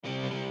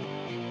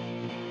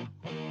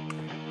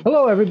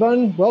Hello,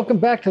 everyone. Welcome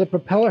back to the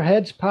Propeller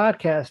Heads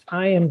podcast.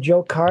 I am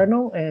Joe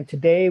Cardinal, and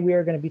today we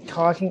are going to be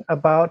talking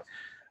about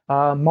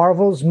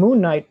Marvel's Moon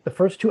Knight. The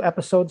first two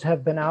episodes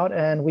have been out,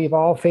 and we've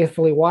all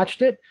faithfully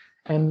watched it.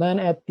 And then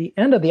at the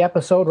end of the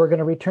episode, we're going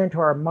to return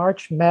to our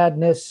March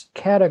Madness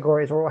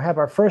categories, where we'll have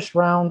our first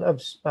round of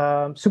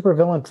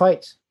supervillain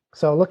fights.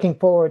 So looking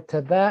forward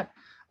to that.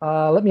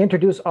 Let me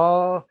introduce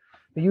all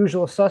the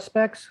usual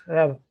suspects. I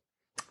have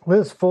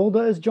Liz Fulda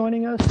is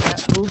joining us, Matt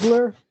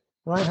Hugler,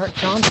 Reinhard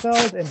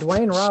Schoenfeld, and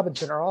Dwayne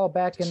Robinson are all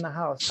back in the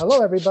house.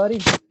 Hello,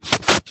 everybody.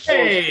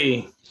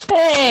 Hey.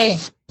 Hey.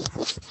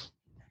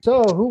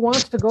 So, who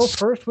wants to go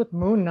first with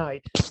Moon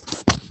Knight?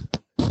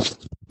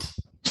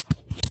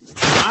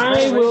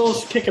 I will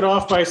kick it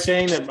off by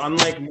saying that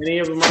unlike many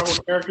of the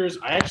Marvel characters,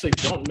 I actually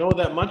don't know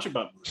that much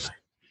about Moon Knight.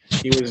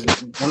 He was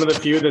one of the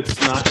few that's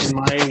not in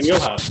my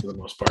wheelhouse for the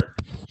most part.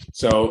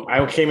 So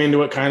I came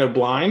into it kind of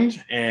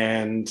blind,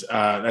 and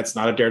that's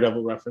not a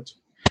Daredevil reference.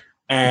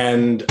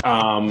 And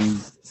I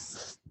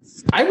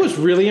was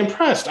really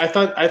impressed. I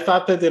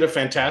thought they did a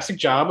fantastic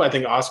job. I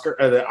think Oscar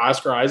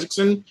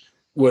Isaacson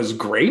was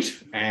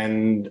great,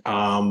 and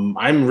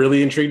I'm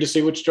really intrigued to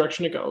see which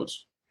direction it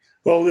goes.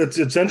 Well,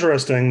 it's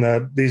interesting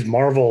that these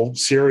Marvel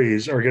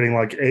series are getting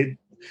like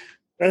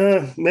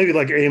maybe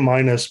like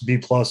A- B+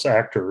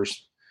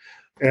 actors,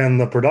 and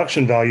the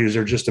production values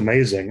are just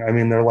amazing. I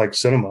mean, they're like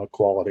cinema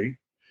quality,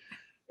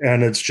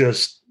 and it's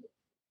just.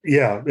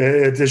 Yeah,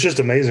 it's just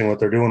amazing what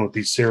they're doing with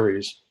these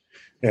series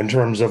in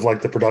terms of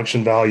like the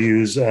production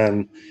values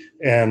and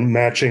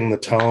matching the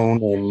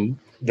tone and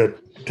the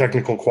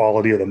technical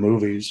quality of the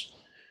movies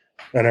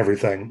and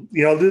everything.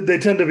 You know, they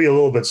tend to be a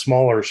little bit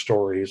smaller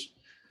stories.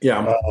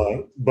 Yeah.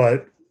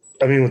 But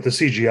I mean, with the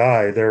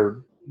CGI,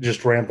 they're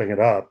just ramping it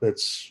up.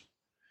 It's.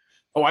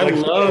 Oh, I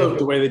love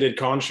the way they did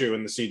Khonshu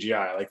in the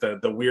CGI, like the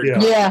weird.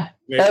 Yeah,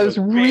 that was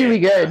really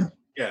good.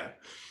 Yeah.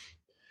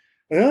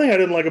 The only thing I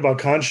didn't like about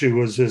Khonshu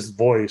was his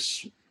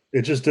voice.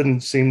 It just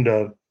didn't seem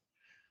to.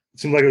 It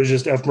seemed like it was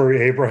just F.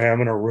 Murray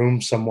Abraham in a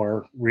room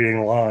somewhere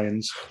reading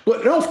lines.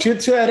 But no,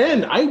 to that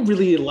end, I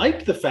really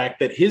liked the fact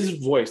that his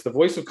voice, the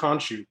voice of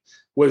Khonshu,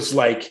 was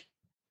like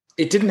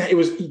it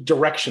was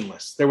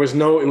directionless. There was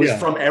no. It was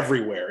from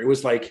everywhere. It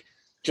was like.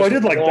 Just I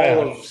did like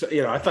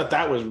that. I thought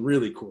that was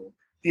really cool.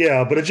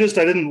 Yeah, but I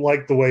didn't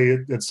like the way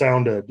it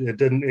sounded. It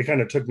didn't. It kind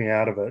of took me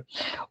out of it.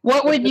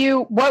 What would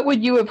you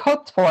have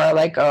hoped for?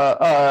 Like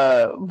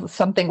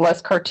something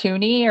less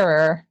cartoony,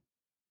 or?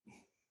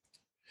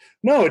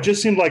 No, it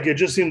just seemed like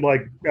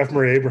F.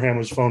 Murray Abraham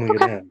was phoning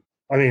it in.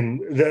 I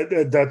mean,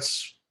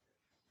 that's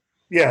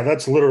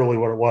literally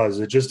what it was.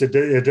 It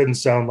didn't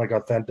sound like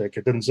authentic.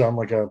 It didn't sound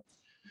like an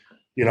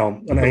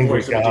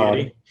angry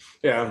god.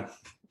 Yeah,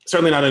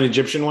 certainly not an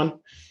Egyptian one.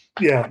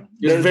 Yeah,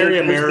 it's very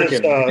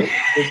American.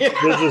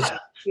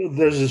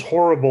 There's this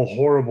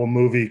horrible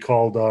movie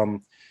called A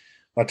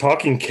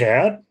Talking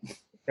Cat,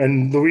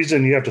 and the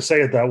reason you have to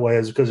say it that way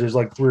is because there's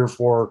like 3 or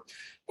 4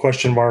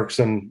 question marks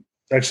and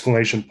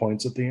exclamation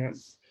points at the end.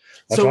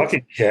 A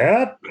talking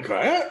cat?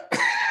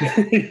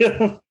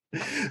 Yeah.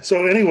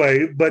 So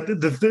anyway, but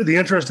the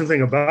interesting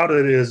thing about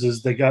it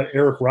is they got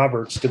Eric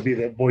Roberts to be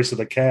the voice of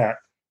the cat,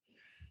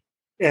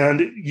 and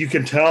you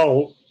can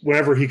tell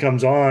whenever he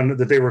comes on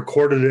that they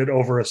recorded it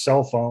over a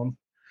cell phone.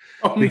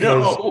 Oh,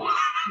 no.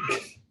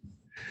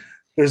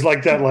 There's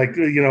like that, like,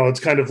 it's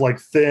kind of like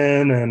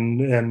thin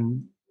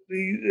and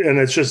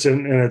it's just,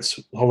 and it's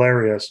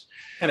hilarious.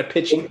 Kind of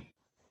pitchy.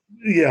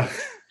 Yeah.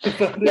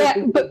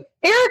 Yeah, but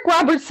Eric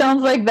Roberts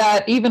sounds like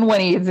that even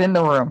when he's in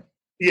the room.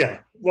 Yeah.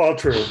 Well,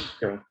 true.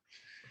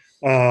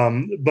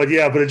 But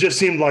it just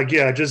seemed like,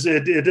 it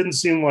didn't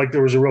seem like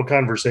there was a real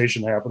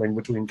conversation happening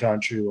between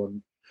Khonshu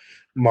and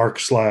Mark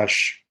 /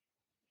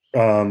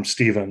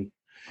 Stephen.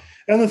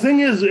 And the thing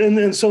is,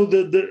 and so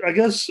I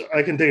guess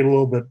I can take it a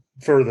little bit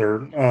further,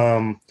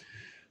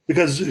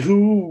 because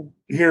who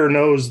here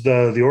knows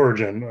the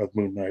origin of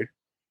Moon Knight?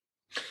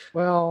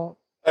 Well,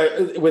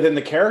 within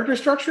the character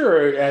structure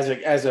or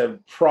as a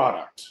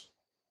product?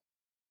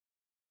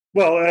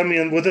 Well, I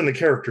mean, within the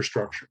character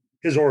structure,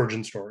 his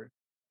origin story.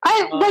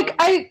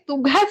 Hasn't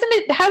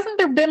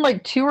there been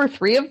like 2 or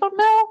 3 of them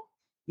now?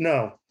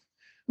 No.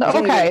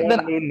 Okay.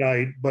 Then Moon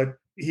Knight, but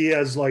he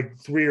has like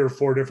 3 or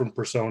 4 different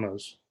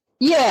personas.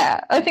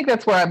 Yeah, I think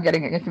that's where I'm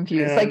getting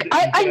confused. And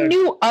I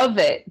knew of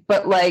it,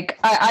 but like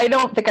I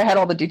don't think I had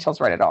all the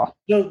details right at all.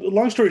 So,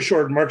 long story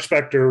short, Mark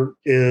Spector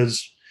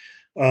is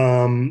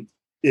a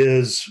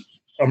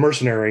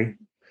mercenary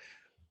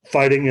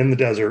fighting in the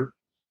desert,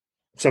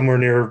 somewhere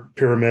near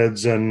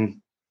pyramids and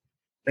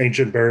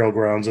ancient burial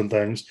grounds and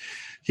things.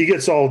 He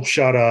gets all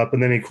shot up,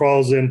 and then he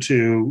crawls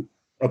into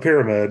a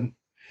pyramid.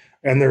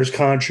 And there's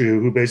Khonshu,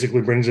 who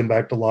basically brings him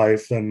back to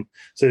life and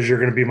says, "You're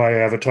going to be my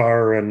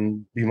avatar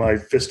and be my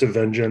fist of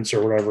vengeance,"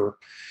 or whatever.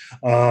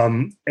 But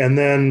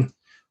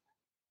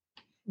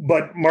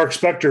Mark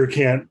Spector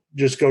can't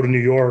just go to New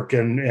York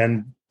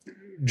and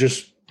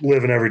just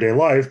live an everyday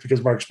life,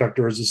 because Mark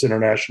Spector is this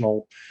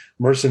international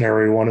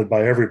mercenary wanted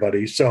by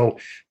everybody. So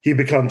he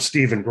becomes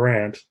Stephen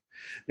Grant,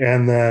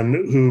 and then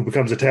who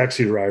becomes a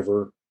taxi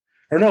driver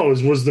or no,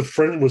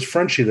 was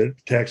Frenchie the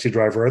taxi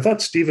driver? I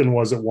thought Steven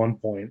was at one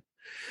point.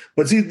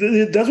 But see,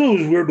 that's what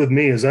was weird with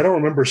me is I don't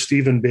remember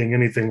Steven being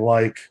anything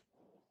like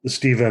the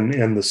Steven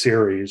in the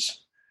series.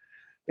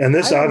 And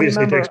this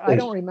obviously takes place. I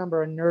don't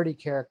remember a nerdy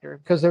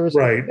character because there was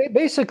right.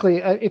 Basically,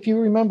 if you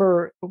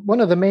remember, one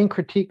of the main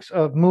critiques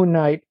of Moon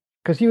Knight,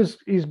 because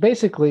he's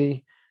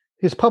basically,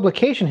 his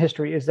publication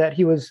history is that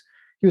he was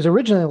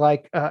originally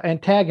like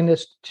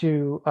antagonist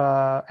to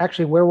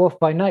actually Werewolf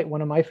by Night,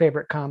 one of my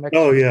favorite comics.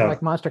 Oh yeah,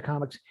 like monster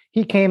comics.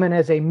 He came in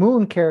as a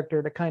Moon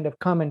character to kind of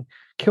come and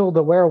kill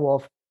the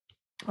werewolf.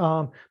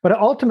 But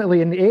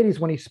ultimately, in the 80s,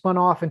 when he spun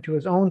off into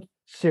his own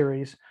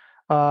series,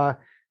 it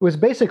was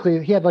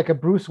basically, he had like a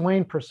Bruce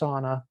Wayne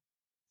persona,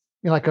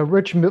 like a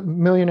rich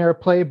millionaire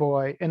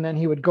playboy, and then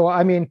he would go.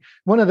 I mean,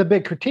 one of the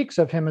big critiques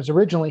of him is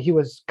originally he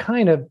was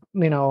kind of,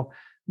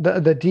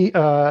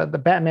 the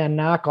Batman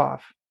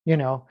knockoff,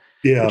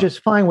 which is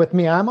fine with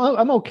me.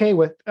 I'm okay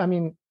with. I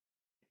mean,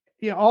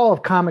 all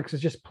of comics is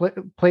just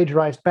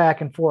plagiarized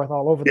back and forth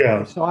all over the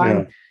place. So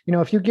I'm,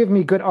 if you give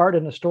me good art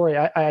in a story,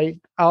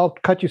 I'll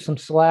cut you some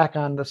slack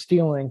on the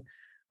stealing.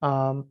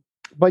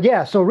 But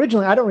yeah, so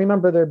originally I don't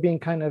remember there being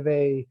kind of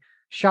a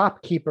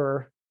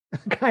shopkeeper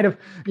kind of,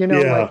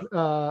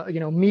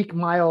 meek,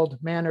 mild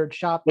mannered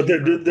shopkeeper.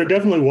 But there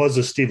definitely was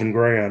a Stephen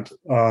Grant.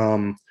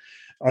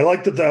 I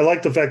like that. I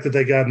like the fact that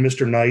they got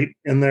Mr. Knight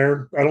in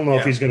there. I don't know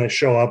if he's going to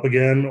show up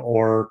again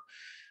or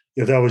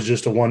if that was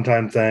just a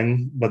one-time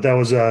thing, but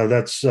that's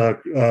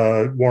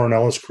Warren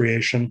Ellis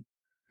creation.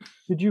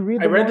 Did you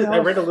read? I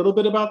read a little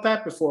bit about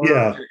that before,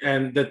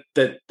 and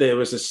that there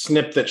was a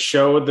snip that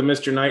showed the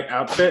Mr. Knight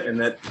outfit,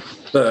 and that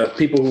the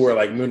people who were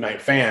like Moon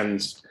Knight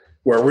fans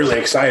were really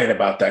excited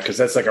about that because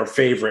that's like our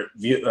favorite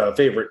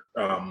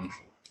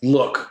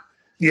look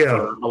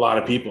for a lot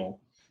of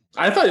people.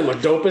 I thought he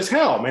looked dope as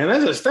hell, man.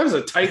 That was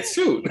a tight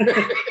suit.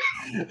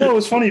 Well, it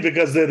was funny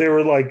because they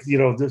were like,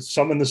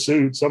 some in the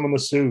suit, some in the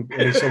suit,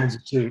 and some in the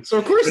suit. So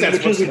of course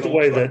which isn't the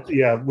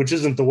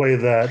way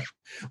that.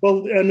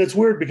 Well, and it's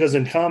weird because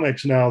in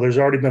comics now, there's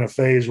already been a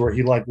phase where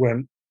he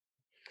went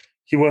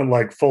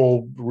like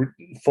full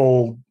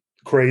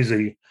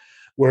crazy,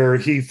 where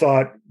he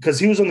thought, because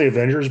he was on the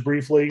Avengers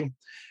briefly,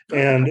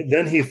 and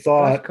then he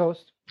thought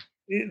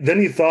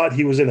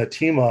he was in a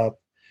team up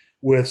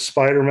with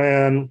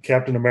Spider-Man,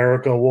 Captain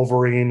America,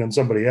 Wolverine, and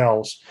somebody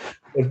else.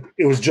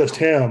 It was just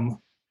him,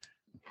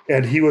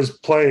 and he was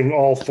playing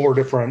all four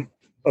different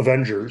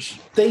Avengers.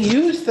 They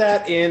used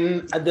that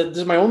in this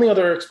is my only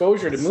other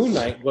exposure to Moon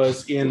Knight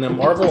was in the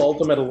Marvel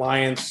Ultimate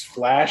Alliance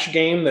Flash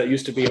game that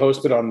used to be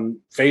hosted on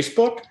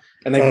Facebook,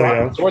 and they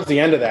brought towards the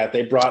end of that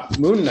they brought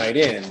Moon Knight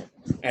in,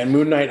 and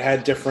Moon Knight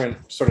had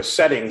different sort of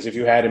settings if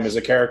you had him as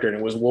a character, and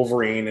it was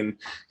Wolverine and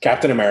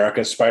Captain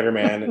America,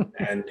 Spider-Man,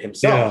 and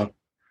himself.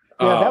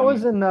 Yeah, that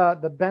was in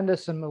the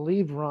Bendis and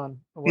Malieve run.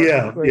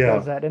 Where he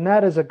does that, and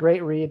that is a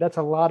great read. That's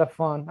a lot of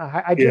fun.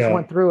 I just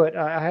went through it.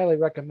 I highly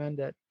recommend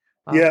it.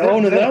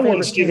 That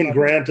one, Stephen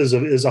Grant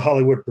is a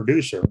Hollywood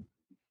producer,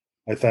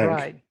 I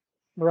think.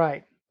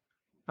 Right.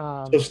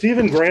 So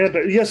Stephen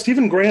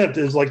Grant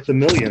is like the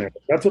millionaire.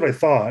 That's what I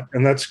thought,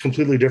 and that's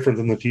completely different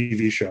than the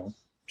TV show.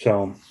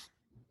 So,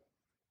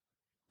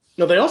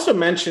 no, they also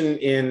mention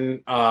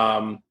in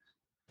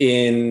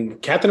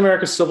Captain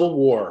America: Civil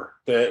War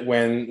that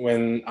when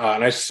and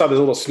I saw this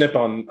little snip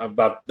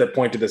about that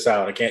pointed this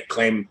out. I can't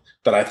claim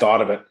that I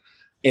thought of it.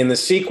 In the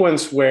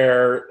sequence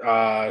where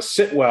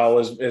Sitwell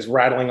is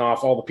rattling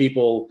off all the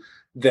people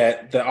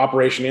that the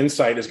Operation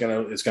Insight is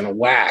gonna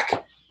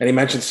whack, and he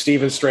mentions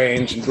Stephen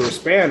Strange and Bruce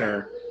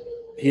Banner,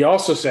 he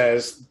also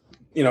says,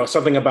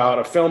 something about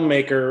a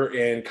filmmaker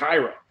in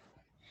Cairo,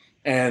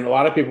 and a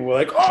lot of people were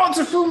like, "Oh,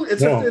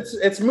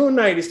 it's Moon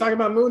Knight." He's talking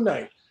about Moon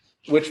Knight,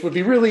 which would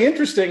be really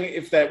interesting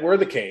if that were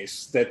the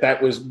case.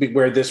 That was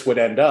where this would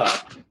end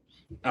up.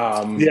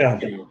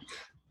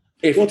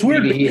 If it's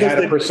weird, he had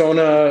a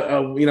persona,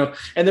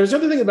 and there's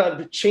another thing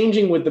about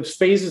changing with the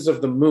phases of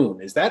the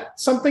moon. Is that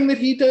something that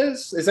he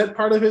does? Is that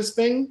part of his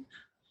thing?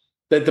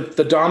 That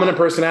the dominant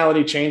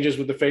personality changes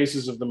with the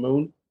phases of the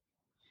moon?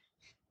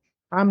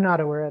 I'm not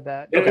aware of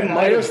that. Okay,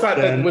 I just thought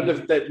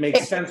that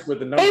makes sense with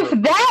the number.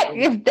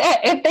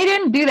 If they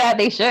didn't do that,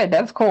 they should.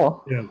 That's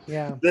cool.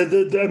 Yeah.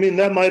 I mean,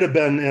 that might have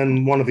been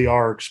in one of the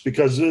arcs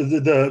because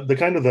the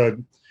kind of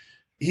the.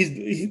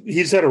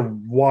 He's had a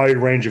wide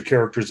range of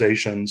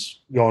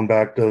characterizations going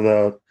back to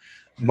the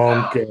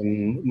Monk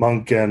and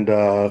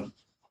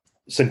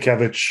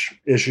Sienkiewicz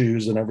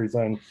issues and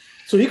everything.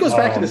 So he goes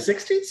back to the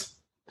 60s?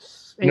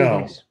 80s.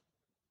 No.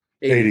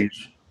 80s.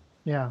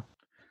 Yeah.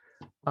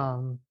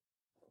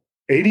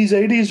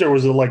 80s, or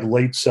was it like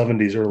late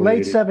 70s,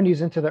 late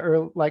 70s into the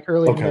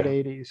early mid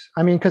 80s?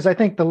 I mean, because I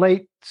think the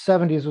late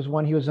 70s was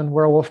when he was in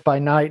Werewolf by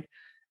Night.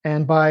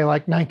 And by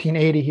like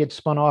 1980, he had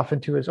spun off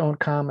into his own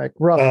comic.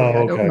 Roughly,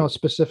 I don't know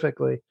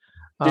specifically.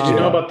 Did you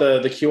know about the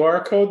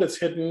QR code that's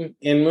hidden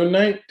in Moon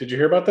Knight? Did you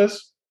hear about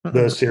this?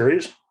 The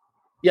series?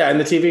 Yeah, in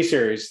the TV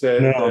series.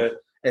 In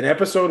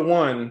episode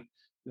 1,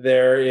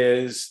 there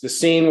is the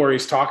scene where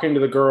he's talking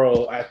to the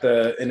girl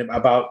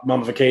about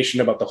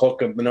mummification, about the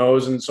hook of the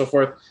nose and so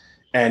forth.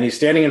 and he's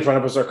standing in front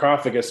of a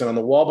sarcophagus, and on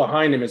the wall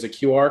behind him is a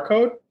QR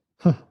code.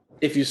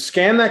 If you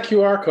scan that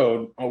QR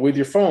code with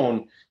your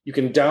phone, you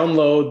can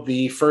download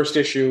the first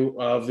issue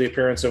of the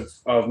appearance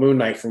of Moon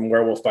Knight from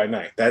Werewolf by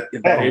Night. That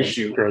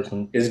issue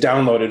is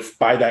downloaded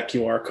by that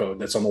QR code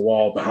that's on the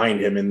wall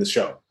behind him in the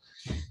show.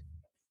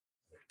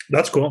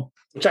 That's cool.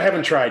 Which I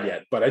haven't tried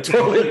yet, but I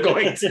totally am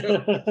going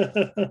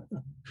to.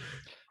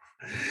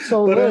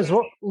 So,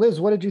 Liz,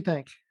 what did you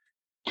think?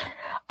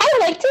 I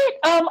liked it.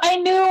 I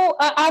knew.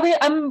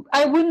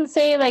 I wouldn't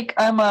say like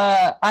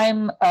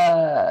I'm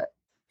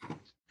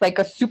like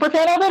a super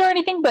fan of it or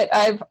anything, but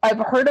I've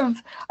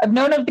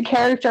known of the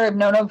character. I've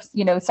known of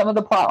some of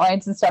the plot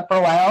lines and stuff for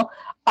a while.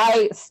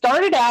 I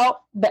started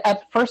out the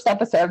first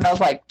episode and I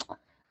was like,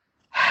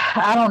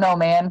 I don't know,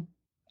 man.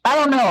 I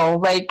don't know.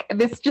 Like,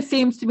 this just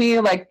seems to me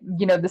like,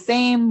 the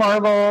same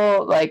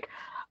Marvel, like,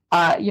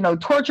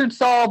 tortured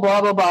soul,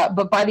 blah, blah, blah.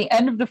 But by the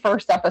end of the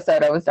first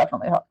episode, I was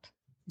definitely hooked.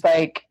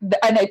 Like,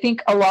 and I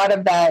think a lot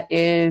of that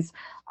is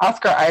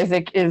Oscar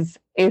Isaac is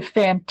a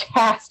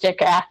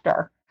fantastic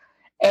actor.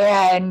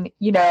 And,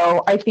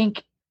 I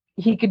think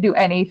he could do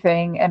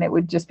anything and it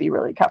would just be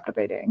really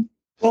captivating.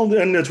 Well,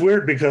 and it's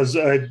weird because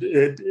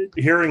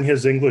hearing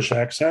his English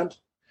accent,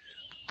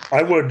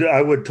 I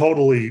would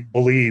totally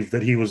believe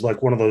that he was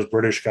like one of those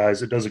British guys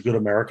that does a good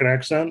American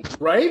accent.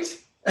 Right?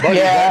 But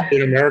yeah.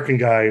 He's an American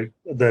guy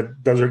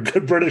that does a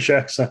good British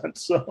accent.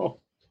 So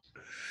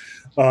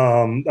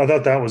I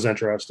thought that was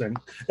interesting.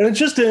 And it's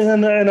just,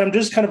 and I'm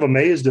just kind of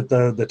amazed at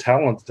the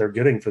talent that they're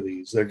getting for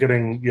these. They're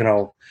getting,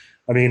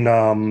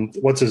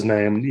 what's his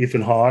name?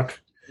 Ethan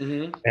Hawke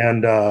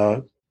and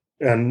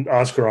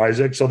Oscar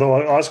Isaacs.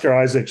 Although Oscar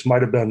Isaacs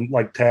might have been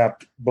like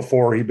tapped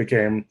before he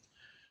became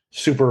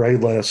super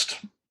A-list,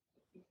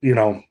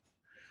 and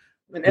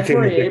F.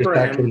 Murray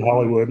Abraham in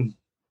Hollywood.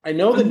 I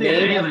know the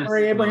name F.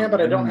 Murray Abraham,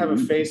 but I don't have a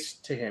face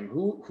to him.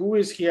 Who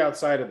is he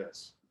outside of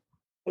this?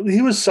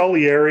 He was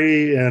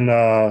Salieri in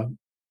the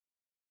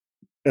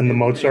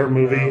Mozart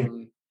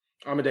movie.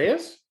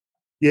 Amadeus?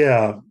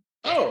 Yeah.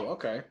 Oh,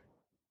 okay.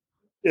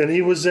 And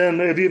he was in.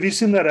 Have you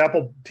seen that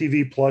Apple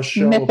TV Plus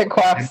show? Mythic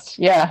Quest.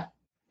 Yeah.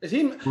 Is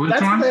he? That's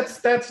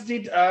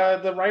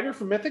the writer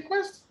from Mythic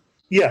Quest.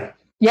 Yeah.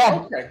 Yeah.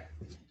 Okay.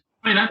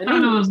 Wait, I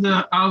thought it was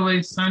the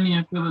Always Sunny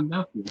in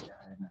Philadelphia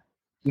guy.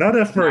 Not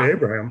F. Murray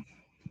Abraham.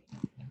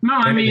 No,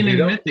 I mean in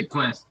Mythic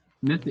Quest.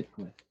 Mythic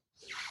Quest.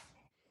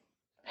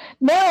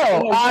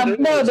 No,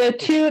 the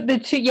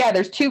two. Yeah,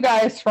 there's two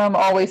guys from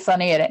Always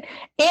Sunny in it,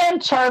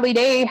 and Charlie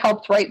Day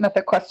helped write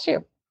Mythic Quest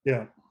too.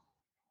 Yeah.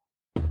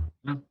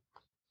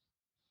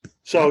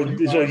 So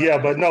yeah,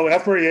 but no,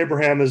 F. Murray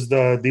Abraham is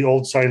the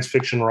old science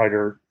fiction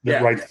writer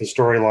that writes the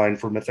storyline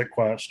for Mythic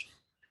Quest.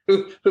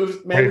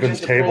 Who's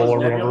manages to Table pull or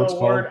his whatever Nebula it's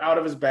award called out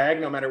of his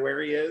bag, no matter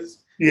where he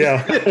is.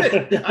 Yeah.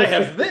 I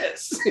have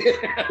this.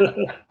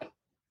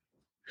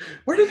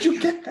 Where did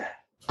you get that?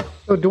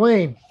 So,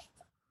 Dwayne,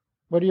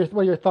 what are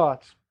your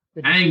thoughts?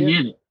 I didn't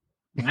get it.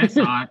 I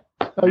saw it.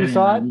 Oh, you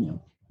saw it?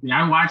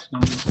 Yeah, I watched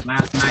them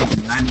last night,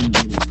 but I didn't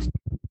get it.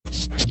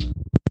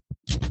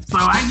 So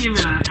I give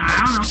it I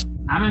don't know.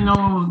 I didn't know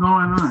what was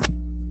going on.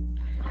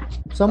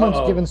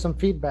 Someone's giving some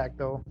feedback,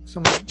 though.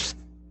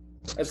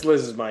 That's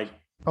Liz's mic.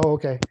 Oh,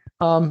 okay.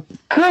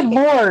 Good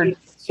Lord.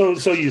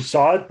 So you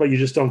saw it, but you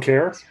just don't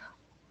care?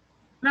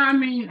 No, I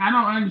mean, I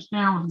don't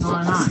understand what's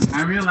going on.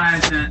 I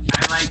realize that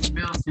I like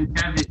Bill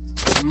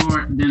Sienkiewicz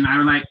more than I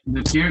like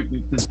the character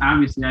because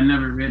obviously I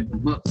never read the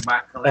books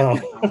by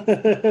collecting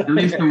them. At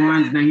least the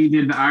ones that he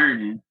did the art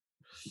in.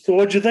 So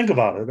what'd you think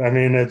about it? I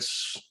mean, I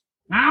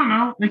don't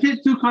know. It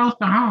hit too close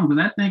to home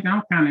because I think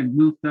I'm kind of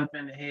goofed up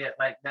in the head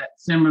like that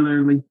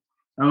similarly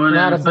or whatever.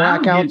 A lot of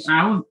blackouts.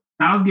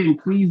 I was getting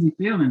queasy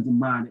feelings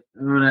about it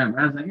or whatever.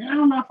 I was like, I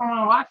don't know if I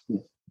want to watch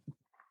this.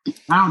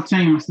 I don't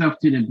chain myself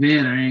to the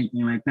bed or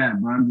anything like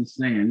that, but I'm just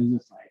saying, it's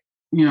just like,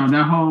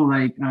 that whole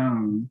like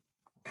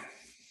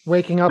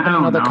waking up in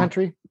another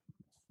country.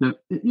 Like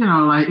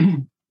I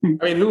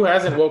mean, who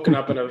hasn't woken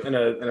up in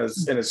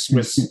a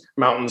Swiss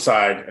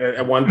mountainside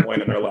at one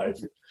point in their life?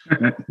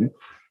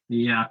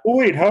 Yeah. Well,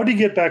 wait, how did he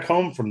get back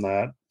home from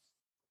that?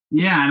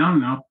 Yeah, I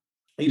don't know.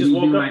 He just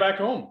woke up back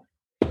home.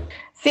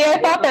 See, I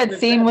thought that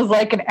scene was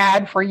like an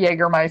ad for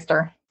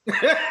Jägermeister.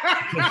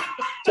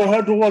 So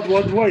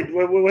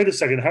wait a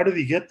second. How did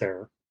he get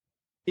there?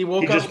 He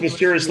just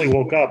mysteriously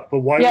woke up. But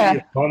why would he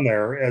have gone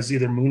there as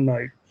either Moon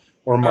Knight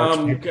or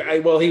Mark?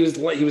 Well, he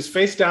was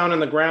face down on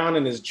the ground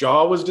and his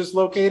jaw was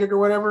dislocated or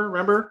whatever.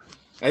 Remember?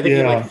 I think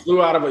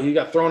he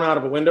got thrown out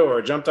of a window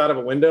or jumped out of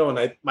a window.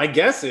 And my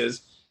guess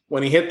is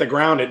when he hit the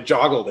ground, it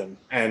joggled him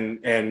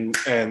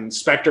and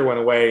Spectre went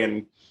away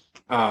and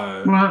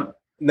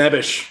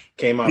Nebish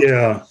came up.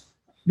 Yeah.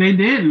 They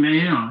did,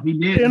 man. He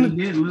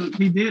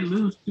did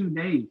lose 2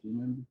 days.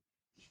 Remember?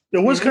 It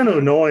was kind of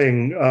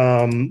annoying.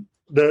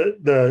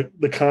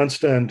 The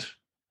constant.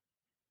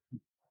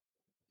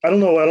 I don't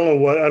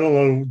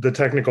know the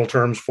technical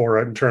terms for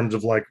it in terms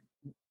of like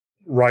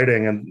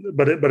writing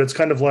but it's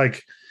kind of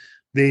like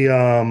the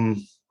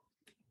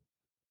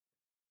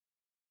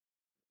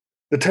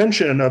the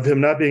tension of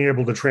him not being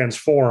able to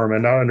transform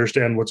and not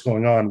understand what's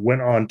going on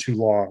went on too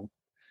long.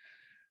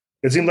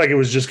 It seemed like it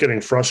was just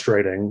getting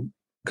frustrating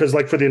because,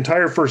 like, for the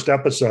entire first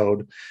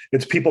episode,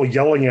 it's people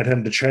yelling at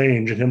him to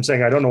change and him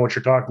saying, I don't know what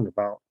you're talking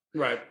about.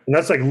 Right. And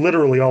that's like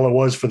literally all it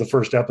was for the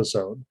first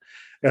episode.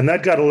 And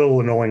that got a little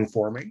annoying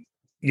for me,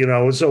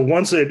 so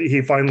once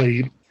he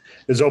finally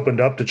is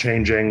opened up to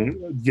changing,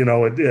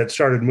 it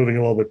started moving a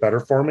little bit better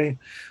for me.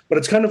 But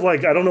it's kind of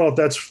like, I don't know if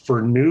that's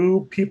for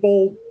new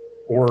people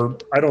or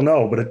I don't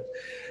know, but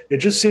it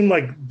just seemed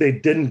like they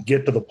didn't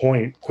get to the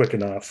point quick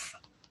enough.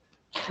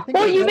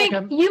 Well, you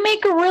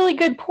make a really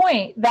good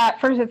point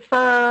that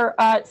for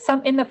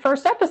some in the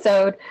first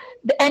episode,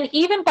 and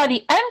even by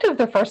the end of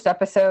the first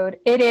episode,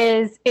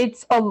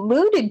 it's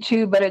alluded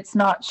to, but it's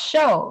not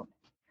shown.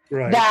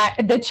 Right. That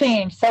the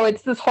change. So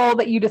it's this whole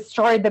that you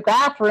destroyed the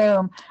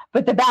bathroom,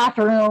 but the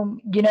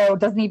bathroom,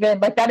 doesn't even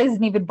that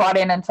isn't even brought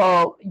in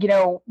until,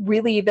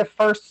 really the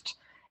first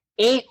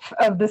eighth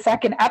of the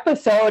second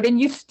episode. And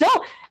you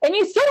still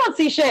don't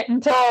see shit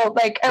until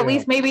at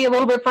least maybe a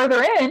little bit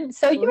further in.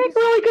 So you make a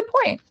really good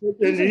point.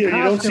 And you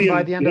don't see him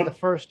by the end of the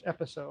first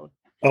episode.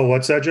 Oh,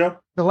 what's that, Joe?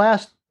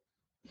 The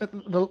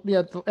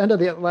end of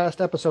the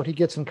last episode, he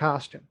gets in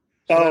costume.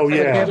 So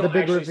the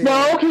big reveal.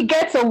 No, he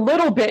gets a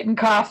little bit in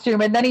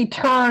costume, and then he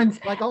turns.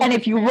 And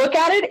if you look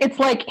at it, it's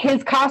like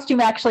his costume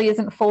actually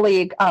isn't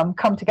fully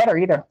come together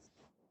either.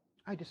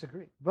 I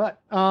disagree, but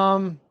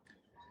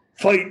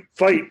fight!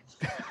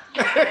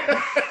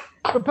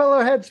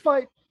 Propeller heads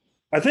fight.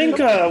 I think.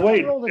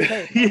 Wait.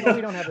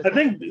 I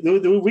think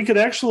we could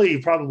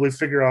actually probably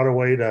figure out a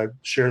way to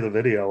share the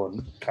video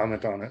and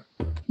comment on it.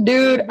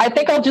 Dude, I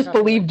think I'll just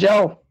believe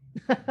Joe.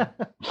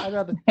 I'd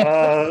rather.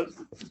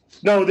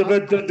 No,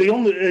 but the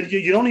only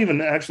you don't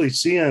even actually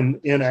see him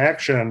in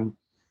action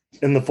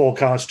in the full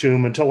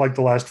costume until like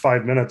the last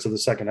 5 minutes of the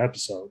second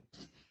episode.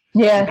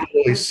 Yeah, you don't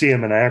really see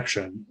him in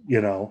action,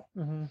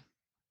 Mm-hmm.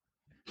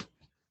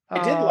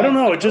 I don't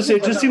know. It just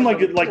seemed like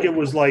it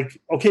was like,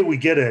 okay, we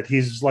get it.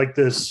 He's like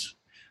this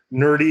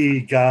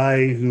nerdy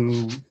guy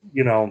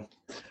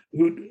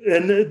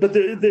but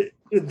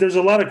there's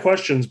a lot of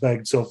questions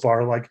begged so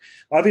far. Like,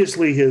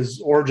 obviously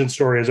his origin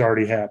story has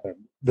already happened.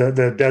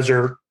 The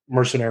desert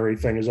mercenary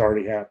thing has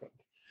already happened.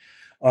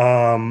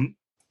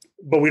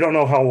 But we don't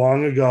know how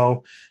long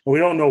ago. And we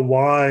don't know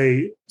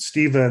why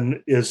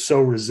Steven is so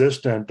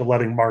resistant to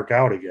letting Mark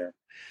out again.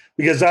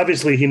 Because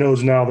obviously he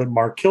knows now that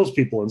Mark kills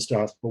people and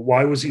stuff. But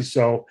why was he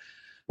so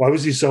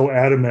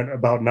adamant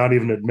about not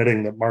even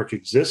admitting that Mark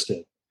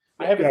existed?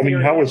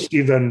 How was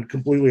Steven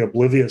completely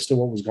oblivious to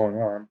what was going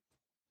on?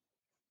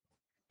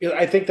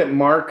 I think that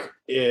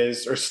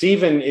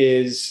Steven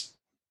is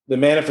the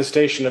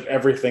manifestation of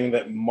everything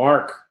that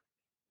Mark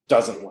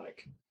doesn't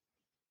like.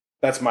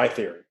 That's my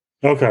theory.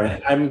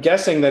 Okay. I'm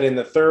guessing that in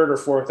the third or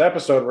fourth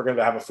episode, we're going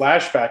to have a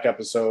flashback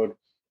episode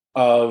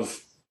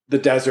of the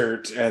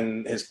desert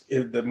and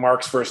the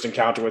Mark's first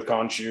encounter with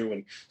Khonshu,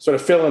 and sort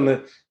of fill in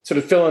the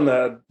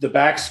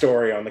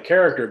backstory on the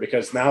character,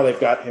 because now they've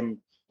got him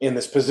in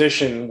this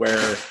position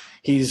where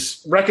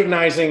he's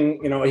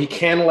recognizing, he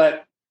can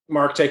let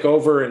Mark take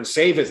over and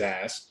save his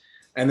ass,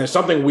 and there's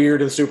something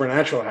weird and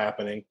supernatural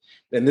happening,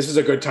 then this is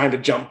a good time to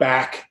jump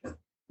back,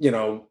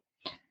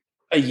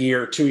 a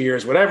year, 2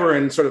 years, whatever,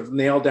 and sort of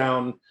nail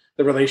down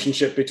the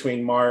relationship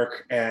between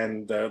Mark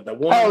and the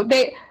woman.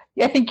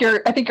 I think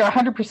you're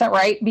 100%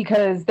 right,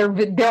 because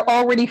they're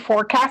already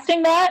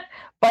forecasting that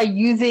by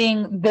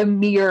using the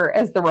mirror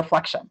as the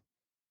reflection.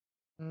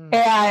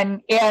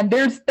 And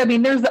there's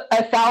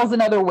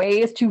 1,000 other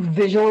ways to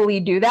visually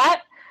do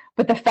that.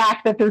 But the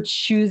fact that they're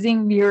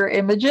choosing mirror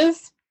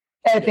images,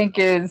 I think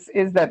is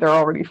that they're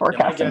already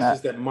forecasting my guess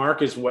is that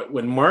Mark is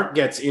when Mark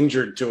gets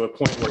injured to a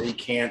point where he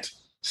can't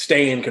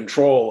stay in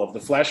control of the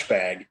flesh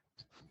bag,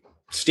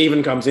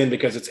 Steven comes in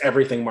because it's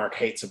everything Mark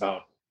hates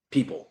about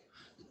people.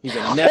 He's a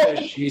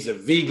nebbish, he's a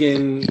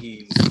vegan,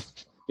 he's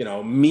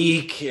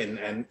meek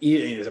and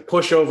he's a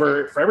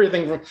pushover. For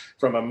everything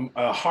from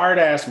a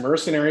hard-ass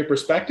mercenary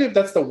perspective,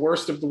 that's the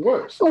worst of the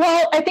worst.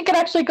 Well, I think it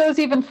actually goes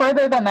even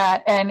further than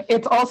that, and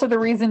it's also the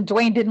reason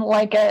Dwayne didn't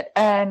like it,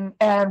 and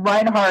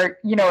Reinhardt,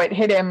 it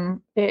hit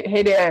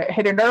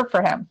a nerve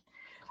for him.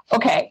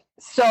 Okay,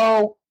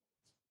 so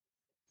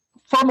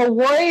from a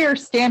warrior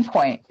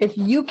standpoint, if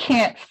you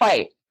can't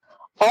fight,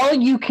 all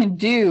you can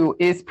do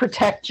is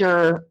protect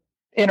your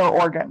inner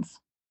organs.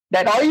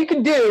 That all you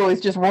can do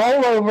is just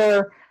roll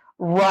over,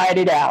 ride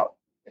it out.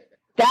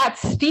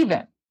 That's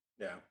Steven.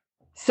 Yeah.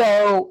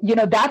 So,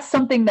 that's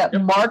something that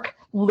Mark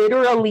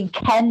literally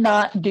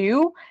cannot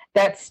do,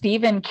 that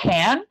Steven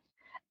can.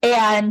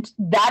 And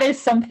that is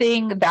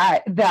something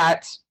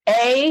that's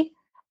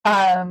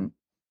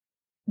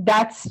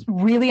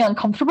really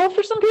uncomfortable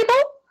for some people.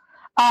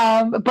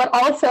 But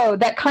also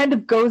that kind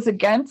of goes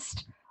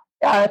against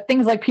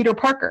things like Peter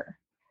Parker.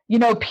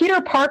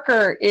 Peter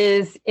Parker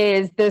is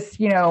this,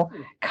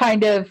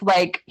 kind of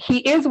like, he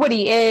is what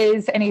he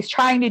is and he's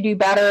trying to do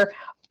better,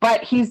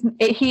 but he's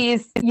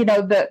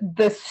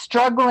the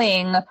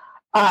struggling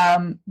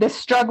the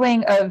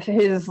struggling of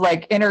his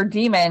like inner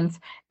demons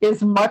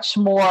is much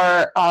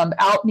more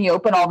out in the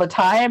open all the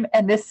time,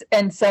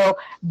 and so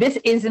this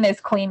isn't as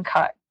clean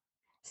cut.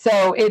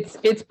 So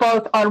it's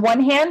both, on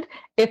one hand,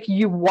 if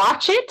you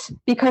watch it,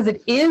 because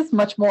it is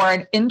much more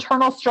an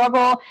internal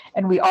struggle,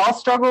 and we all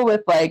struggle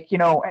with, like, you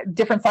know,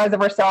 different sides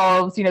of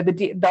ourselves, you know,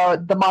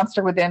 the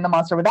monster within, the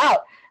monster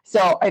without.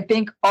 So I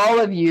think all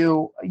of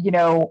you, you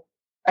know,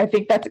 I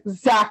think that's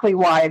exactly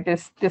why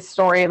this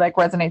story like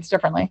resonates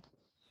differently.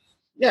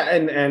 Yeah,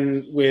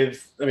 and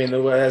with, I mean,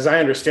 as I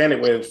understand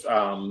it, with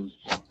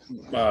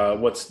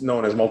what's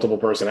known as multiple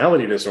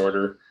personality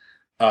disorder,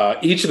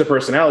 each of the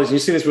personalities, you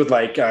see this with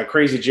like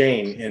Crazy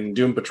Jane in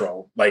Doom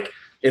Patrol, like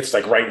it's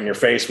like right in your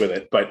face with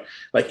it, but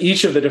like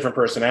each of the different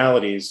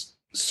personalities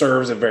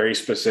serves a very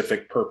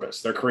specific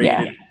purpose. They're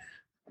created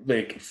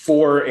like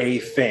for a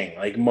thing.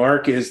 Like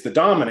Mark is the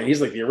dominant,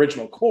 he's like the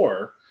original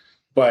core,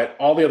 but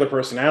all the other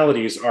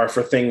personalities are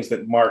for things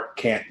that Mark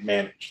can't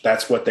manage.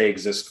 That's what they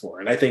exist for.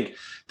 And I think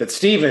that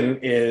Steven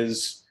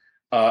is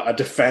a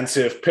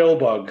defensive pill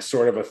bug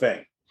sort of a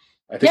thing.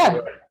 I think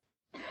you're right.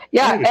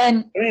 Yeah,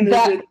 and I mean,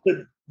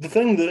 the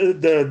thing,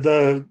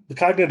 the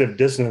cognitive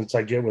dissonance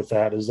I get with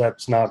that is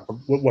that's not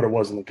what it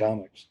was in the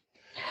comics.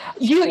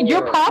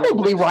 You're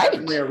probably right.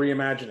 Definitely a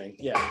reimagining.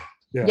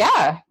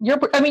 Yeah. You're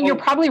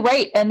probably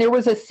right. And there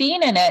was a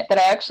scene in it that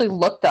I actually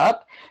looked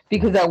up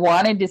because I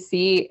wanted to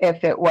see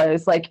if it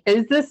was like,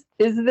 is this,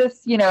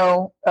 you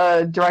know,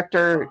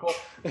 director,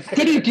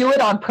 did he do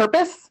it on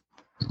purpose?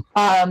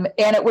 And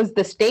it was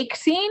the steak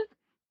scene.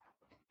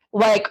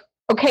 Like,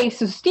 okay,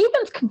 so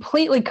Steven's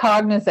completely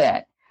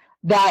cognizant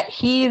that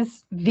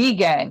he's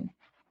vegan,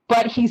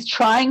 but he's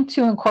trying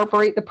to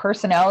incorporate the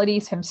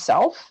personalities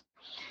himself.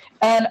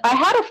 And I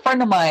had a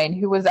friend of mine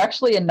who was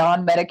actually a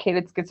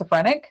non-medicated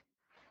schizophrenic,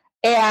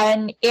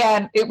 and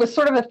it was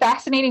sort of a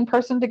fascinating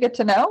person to get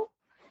to know.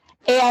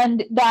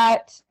 And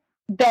that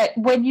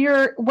when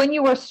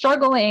you are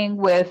struggling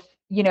with,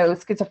 you know,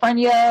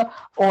 schizophrenia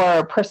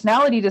or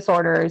personality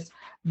disorders,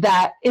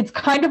 that it's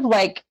kind of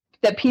like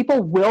that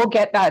people will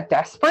get that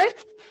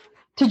desperate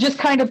to just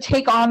kind of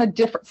take on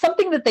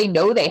something that they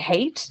know they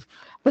hate,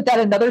 but that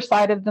another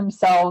side of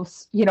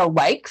themselves, you know,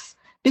 likes,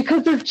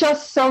 because they're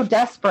just so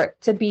desperate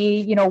to be,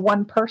 you know,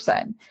 one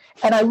person.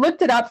 And I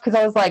looked it up because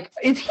I was like,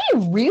 is he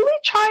really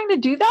trying to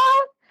do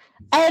that?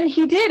 And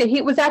he did.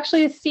 It was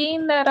actually a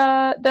scene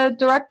that the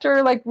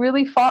director like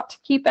really fought to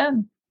keep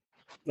in.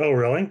 Oh,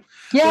 really?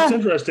 Yeah. It's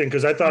interesting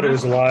because I thought it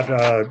was a lot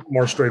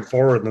more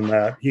straightforward than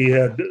that. He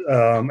had,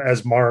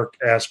 as Mark,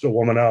 asked a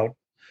woman out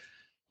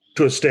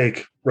to a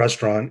steak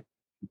restaurant.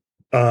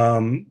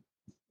 And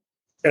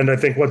I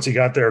think once he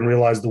got there and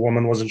realized the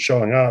woman wasn't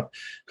showing up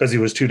because he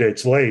was 2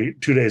 days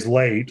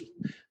late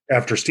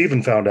after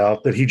Steven found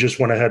out, that he just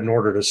went ahead and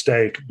ordered a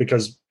steak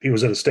because he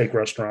was at a steak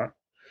restaurant.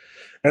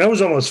 And that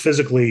was almost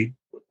physically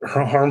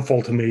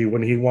harmful to me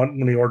when he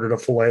ordered a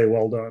filet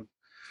well done.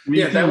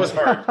 Yeah, that was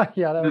hard.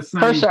 Yeah, that was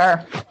For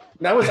sure.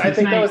 That was, I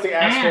think that was the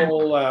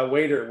asshole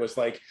waiter was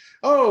like,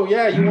 oh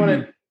yeah, you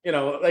wanted, you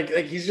know, like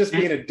he's just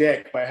being a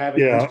dick by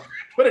having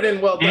put it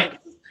in well done.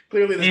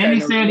 Clearly, this guy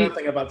knows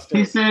nothing about steak.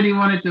 He said he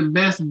wanted the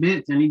best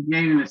bits, and he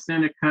gave him a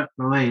center cut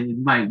fillet. It's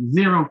like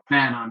 0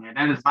 fat on there.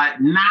 That is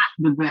like not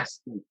the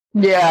best thing.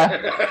 Yeah.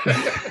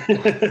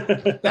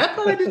 That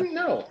part I didn't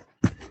know.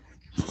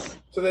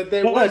 So that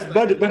there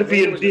but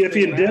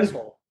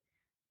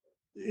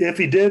if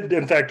he did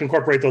in fact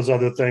incorporate those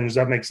other things,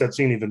 that makes that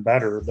scene even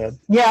better. That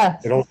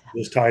it also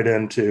is tied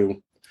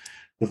into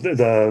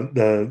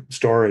the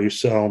story.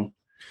 So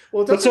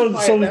well, so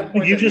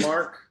you just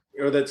Mark,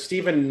 or that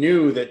Steven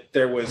knew that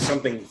there was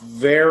something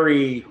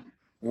very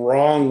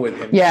wrong with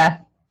him. Yeah.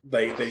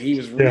 Like that he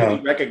was really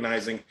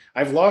recognizing.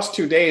 I've lost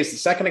 2 days. A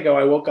second ago,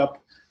 I woke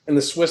up in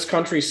the Swiss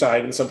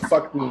countryside in some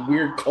fucking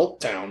weird cult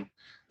town,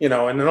 you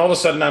know, and then all of a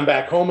sudden I'm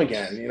back home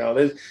again. You know,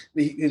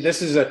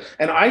 this is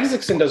and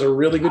Isaacson does a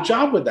really good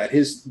job with that.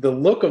 The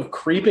look of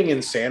creeping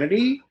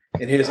insanity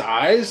in his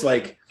eyes,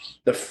 like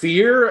the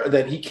fear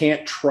that he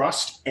can't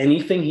trust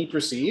anything he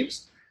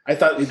perceives. I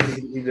thought he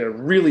did a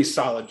really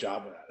solid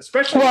job of that,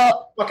 especially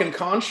fucking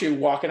Khonshu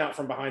walking out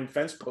from behind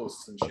fence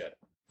posts and shit.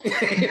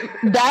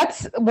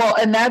 That's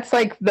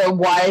like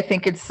why I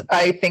think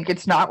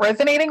it's not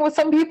resonating with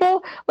some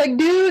people. Like,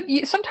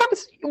 dude,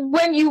 sometimes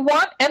when you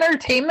want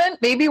entertainment,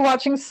 maybe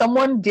watching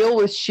someone deal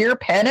with sheer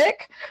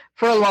panic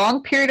for a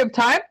long period of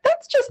time,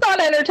 that's just not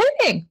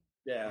entertaining.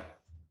 Yeah.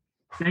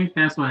 I think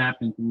that's what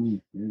happened to me.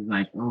 It's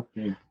like,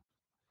 okay.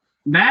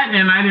 That,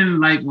 and I didn't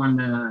like when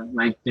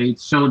they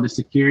showed the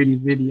security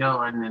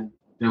video and then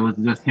there was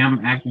just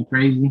him acting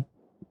crazy.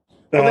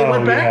 Well, they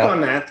went back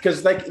on that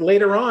because like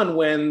later on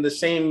when the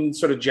same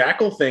sort of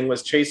jackal thing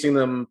was chasing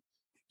them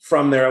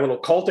from their little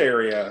cult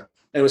area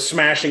and it was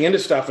smashing into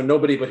stuff and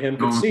nobody but him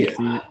could see it.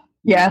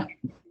 Yeah.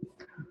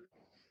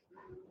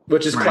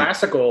 Which is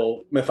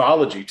classical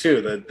mythology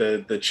too.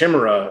 The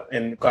chimera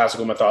in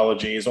classical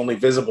mythology is only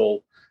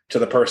visible to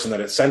the person that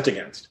it's sent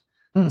against.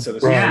 So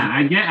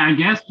I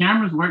guess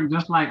cameras work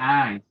just like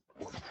eyes.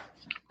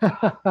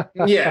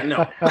 Yeah,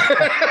 no.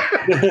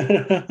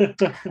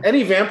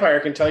 Any vampire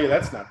can tell you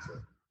that's not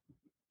true.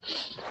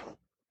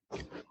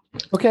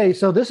 Okay,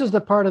 so this is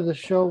the part of the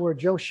show where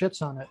Joe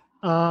shits on it.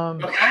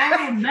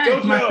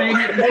 That's my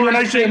favorite. Oh, and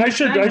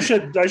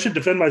I should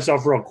defend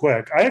myself real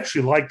quick. I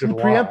actually liked it a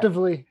lot.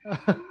 Preemptively.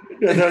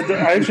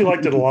 I actually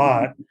liked it a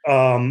lot.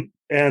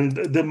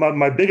 And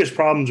my biggest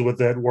problems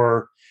with it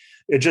were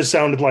it just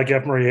sounded like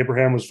F. Murray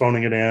Abraham was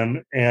phoning it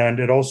in, and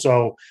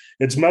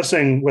it's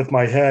messing with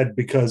my head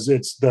because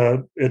it's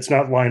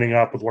not lining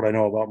up with what I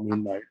know about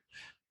Moon Knight.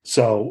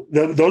 So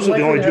those are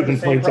the only two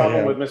complaints I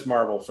have with Miss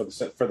Marvel for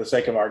the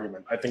sake of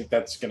argument. I think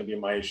that's going to be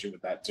my issue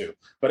with that too.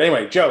 But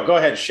anyway, Joe, go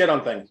ahead, shit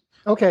on things.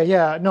 Okay,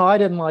 yeah, no, I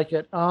didn't like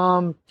it.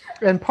 And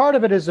part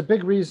of it is a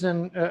big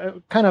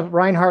reason. Kind of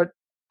Reinhardt.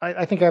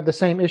 I think I have the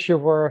same issue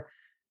where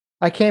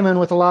I came in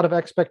with a lot of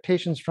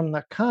expectations from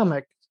the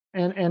comic,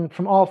 and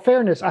from all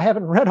fairness, I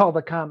haven't read all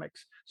the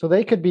comics, so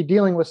they could be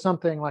dealing with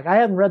something like I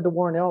haven't read the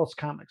Warren Ellis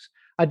comics.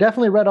 I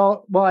definitely read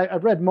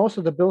I've read most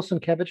of the Bill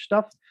Sienkiewicz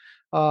stuff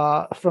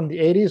from the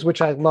 80s,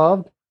 which I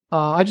loved.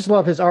 I just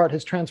love his art,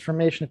 his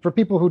transformation. For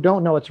people who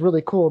don't know, it's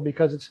really cool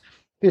because it's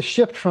this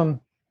shift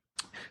from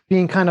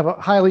being kind of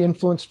highly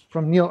influenced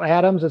from Neil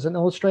Adams as an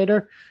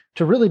illustrator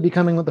to really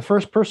becoming the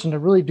first person to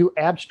really do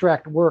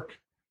abstract work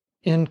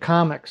in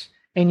comics.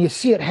 And you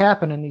see it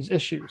happen in these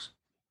issues.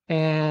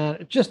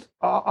 And just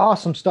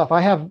awesome stuff. I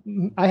have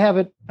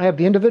the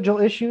individual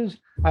issues.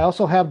 I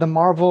also have the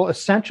Marvel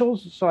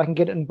Essentials, so I can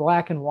get it in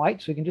black and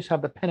white, so you can just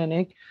have the pen and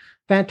ink.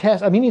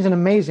 Fantastic. I mean, he's an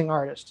amazing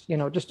artist.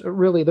 Just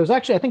really. I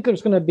think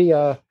there's going to be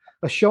a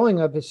showing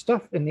of his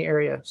stuff in the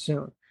area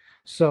soon.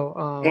 So.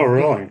 Oh,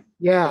 really?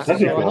 Yeah.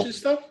 Sienkiewicz's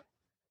stuff.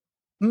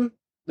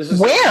 This is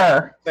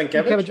where?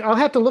 Sienkiewicz? I'll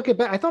have to look it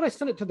back. I thought I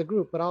sent it to the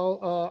group, but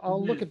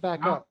I'll look it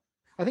back up.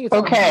 I think it's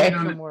okay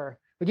somewhere.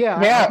 But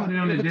yeah. Yeah. Put it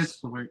on the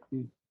Discord.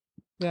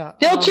 Yeah.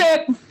 Field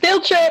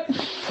trip.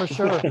 For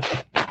sure.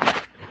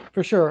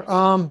 For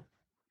sure.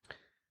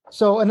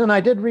 So, and then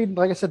I did read,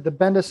 like I said, the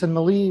Bendis and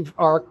Malieve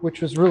arc,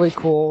 which was really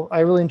cool. I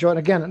really enjoyed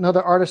it. Again,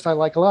 another artist I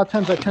like. A lot of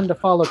times I tend to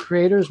follow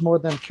creators more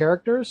than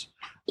characters.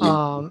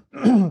 But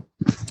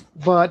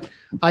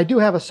I do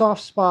have a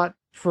soft spot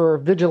for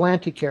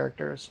vigilante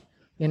characters.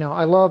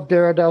 I love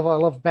Daredevil. I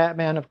love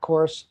Batman, of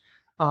course.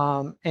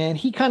 And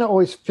he kind of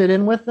always fit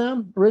in with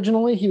them.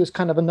 Originally, he was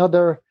kind of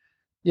another,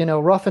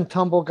 rough and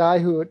tumble guy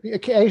who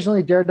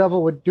occasionally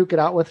Daredevil would duke it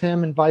out with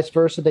him and vice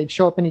versa. They'd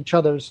show up in each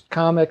other's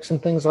comics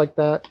and things like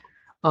that.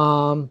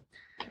 And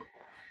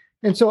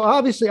so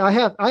obviously I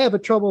have a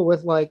trouble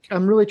with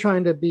I'm really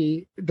trying to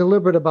be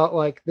deliberate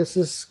about this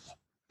is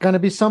going to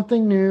be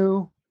something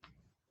new.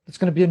 It's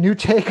going to be a new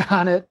take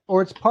on it,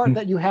 or it's part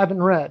that you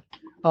haven't read.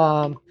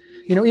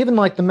 Even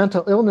the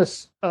mental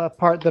illness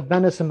part, the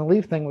Bendis and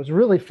Malieve thing was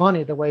really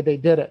funny the way they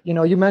did it.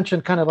 You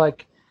mentioned kind of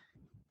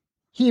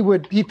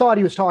he thought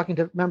he was talking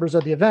to members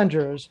of the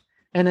Avengers,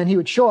 and then he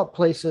would show up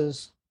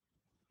places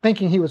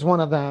thinking he was one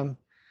of them.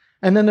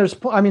 And then I'm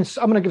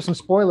going to give some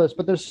spoilers,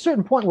 but there's a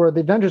certain point where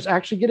the Avengers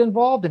actually get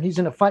involved and he's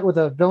in a fight with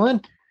a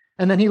villain.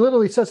 And then he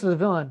literally says to the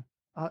villain,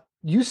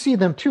 you see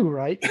them too,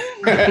 right?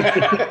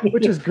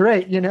 Which is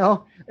great,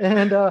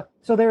 And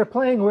so they were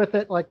playing with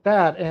it like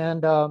that.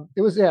 And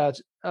it was,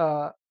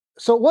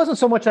 so it wasn't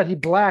so much that he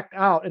blacked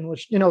out and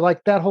was,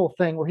 that whole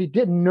thing where he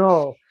didn't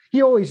know.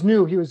 He always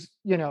knew he was,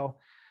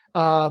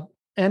 and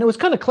it was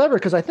kind of clever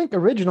because I think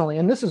originally,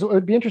 and it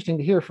would be interesting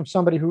to hear from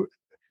somebody who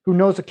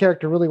knows the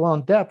character really well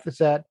in depth, is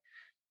that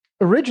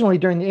originally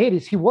during the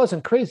 80s, he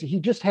wasn't crazy. He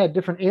just had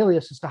different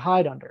aliases to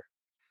hide under.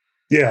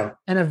 Yeah.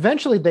 And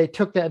eventually they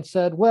took that and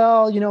said,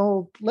 well,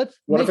 let's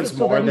what if it's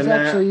more than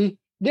that?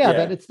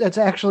 That that's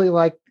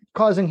actually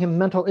causing him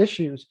mental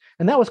issues.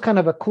 And that was kind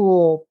of a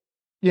cool,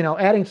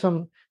 adding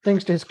some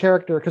things to his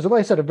character. Because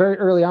like I said, very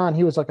early on,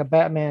 he was like a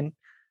Batman,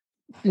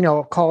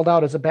 called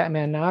out as a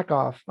Batman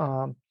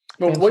knockoff.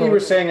 But what you were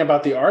saying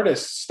about the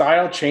artist's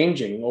style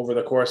changing over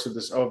the course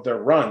of their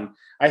run,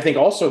 I think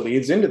also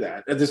leads into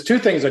that. There's two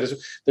things.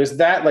 There's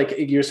that, like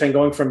you're saying,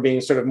 going from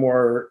being sort of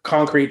more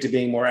concrete to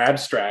being more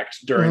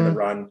abstract during the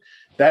run.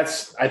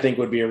 That's, I think,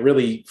 would be a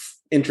really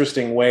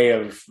interesting way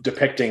of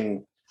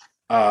depicting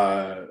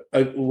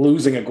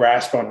losing a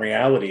grasp on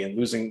reality and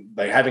losing,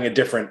 having a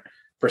different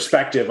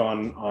perspective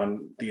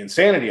on the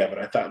insanity of it.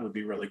 I thought would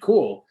be really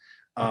cool.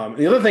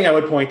 The other thing I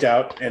would point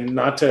out, and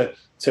not to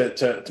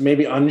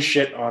maybe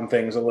unshit on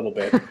things a little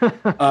bit,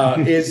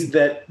 is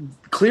that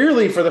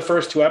clearly for the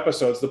first two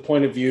episodes, the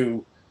point of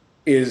view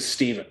is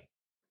Steven,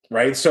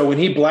 right? So when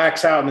he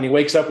blacks out and then he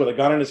wakes up with a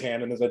gun in his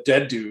hand and there's a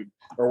dead dude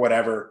or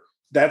whatever,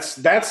 that's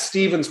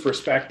Steven's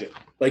perspective.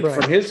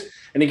 From his,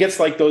 and he gets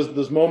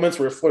those moments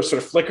where it sort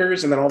of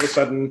flickers and then all of a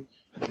sudden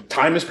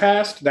time has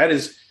passed. That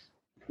is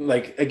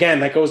again,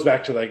 that goes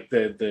back to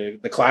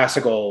the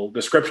classical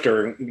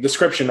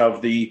description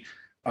of the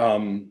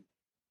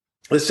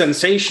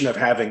sensation of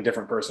having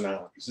different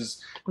personalities.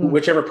 Is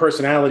whichever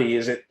personality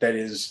is it that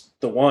is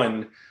the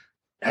one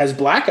has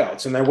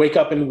blackouts and they wake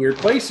up in weird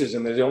places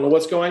and they don't know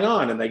what's going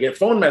on and they get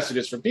phone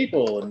messages from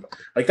people and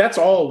that's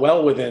all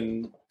well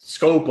within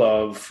scope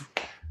of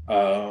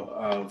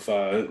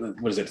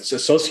what is it? It's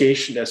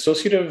associative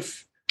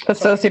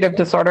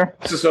disorder.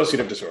 It's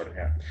associative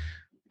disorder.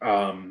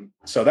 Yeah.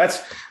 So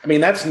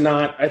that's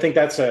not. I think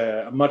that's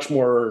a much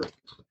more.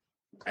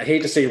 I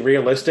hate to say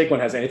realistic when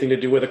it has anything to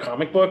do with a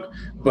comic book,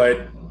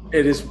 but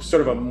it is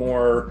sort of a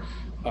more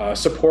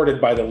supported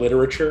by the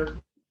literature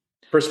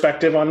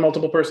perspective on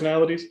multiple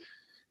personalities.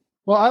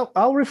 Well,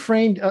 I'll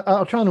refrain.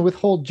 I'll try to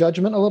withhold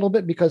judgment a little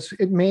bit because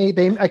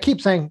I keep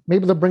saying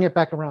maybe they'll bring it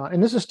back around,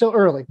 and this is still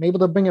early. Maybe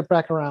they'll bring it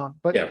back around,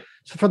 but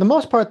so for the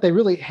most part, they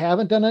really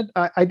haven't done it.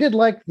 I did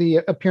like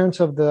the appearance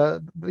of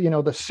the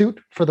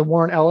suit for the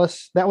Warren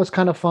Ellis. That was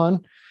kind of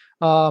fun,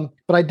 but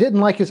I didn't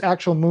like his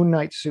actual Moon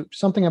Knight suit.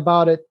 Something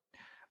about it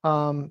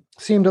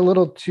seemed a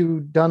little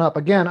too done up.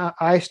 Again,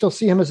 I still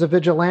see him as a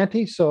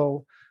vigilante,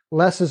 so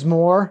less is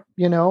more,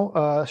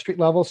 street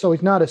level. So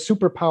he's not a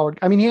super powered.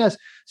 I mean, he has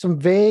some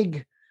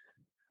vague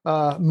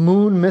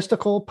moon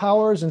mystical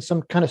powers and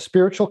some kind of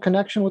spiritual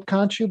connection with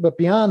Khonshu, but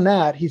beyond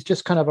that, he's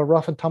just kind of a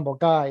rough and tumble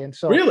guy. And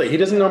so really, he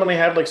doesn't normally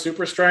have like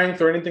super strength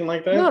or anything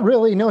like that. Not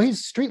really. No,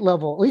 he's street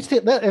level. At least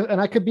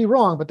and I could be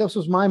wrong, but this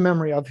was my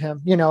memory of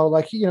him.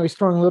 He's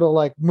throwing little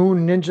like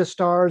moon ninja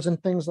stars and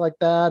things like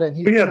that. And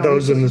we had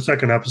those in the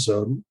second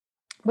episode,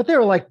 but they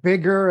were like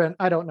bigger, and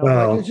I don't know.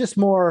 Like, it's just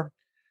more.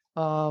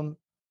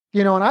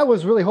 And I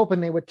was really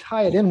hoping they would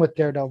tie it in with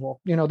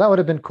Daredevil. That would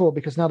have been cool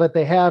because now that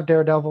they have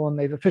Daredevil and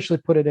they've officially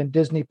put it in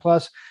Disney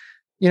Plus,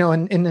 in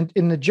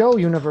the Joe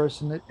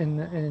universe,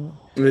 in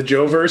the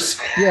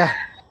Joe-verse. Yeah.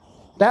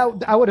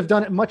 That I would have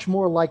done it much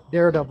more like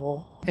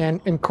Daredevil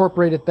and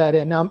incorporated that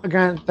in. Now,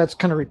 again, that's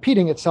kind of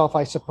repeating itself,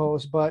 I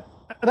suppose, but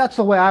that's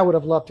the way I would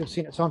have loved to have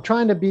seen it. So I'm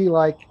trying to be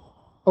like,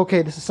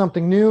 okay, this is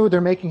something new.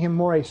 They're making him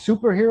more a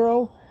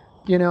superhero,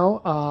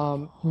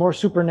 more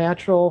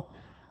supernatural.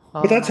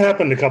 But that's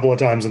happened a couple of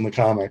times in the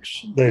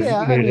comics. I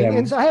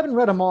haven't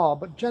read them all,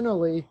 but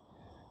generally,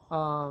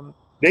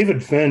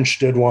 David Finch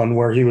did one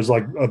where he was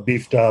like a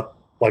beefed up,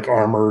 like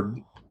armored.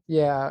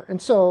 Yeah,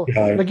 and so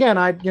again,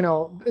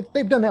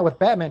 they've done that with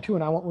Batman too,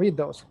 and I won't read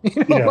those.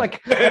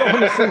 Like I don't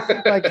want to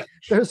see like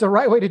there's a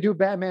right way to do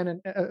Batman,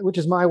 and which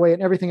is my way,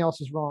 and everything else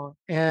is wrong.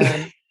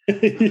 And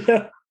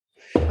yeah,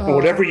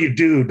 whatever you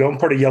do, don't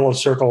put a yellow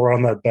circle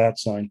around that bat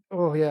sign.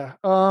 Oh yeah.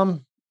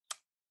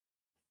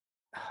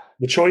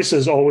 The choice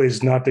is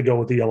always not to go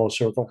with the yellow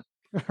circle.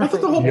 I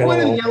thought the whole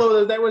point of the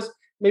yellow, that was,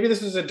 maybe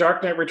this was a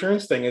Dark Knight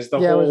Returns thing, is the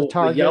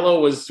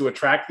yellow was to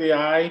attract the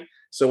eye.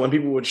 So when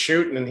people would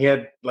shoot and he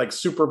had like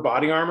super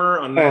body armor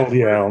on that. Oh,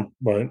 yeah.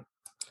 But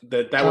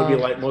that would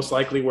be like most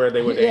likely where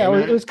they would aim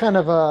it was kind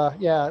of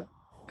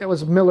it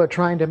was Miller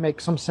trying to make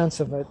some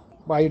sense of it.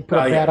 Why you'd put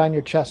a bat on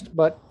your chest.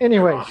 But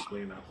anyways.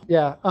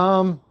 Yeah.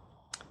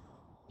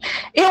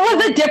 It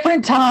was a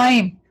different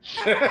time.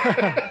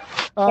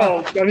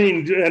 Well, I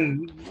mean,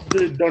 and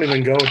don't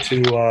even go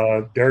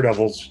to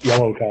Daredevil's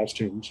yellow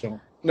costume. So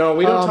no,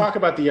 we don't talk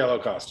about the yellow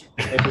costume.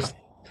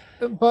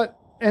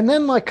 And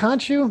then like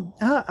Khonshu,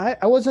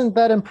 I wasn't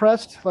that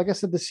impressed. Like I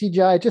said, the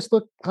CGI just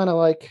looked kind of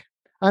like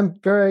I'm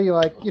very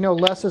like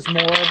less is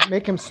more.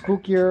 Make him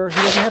spookier.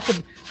 He doesn't have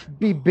to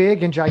be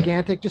big and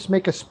gigantic. Just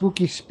make a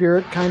spooky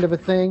spirit kind of a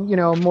thing.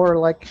 More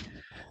like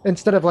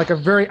instead of like a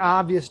very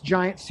obvious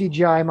giant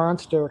CGI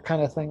monster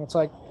kind of thing. It's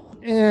like,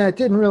 it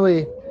didn't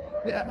really.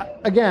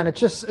 Again, it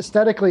just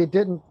aesthetically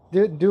didn't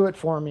do it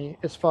for me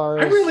as far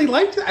as. I really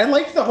liked it. I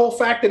liked the whole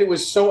fact that it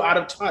was so out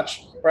of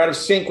touch or out of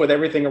sync with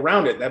everything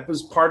around it. That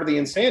was part of the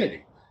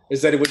insanity,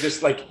 is that it would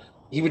just like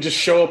he would just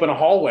show up in a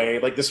hallway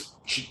like this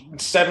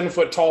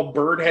 7-foot tall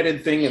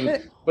bird-headed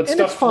thing, but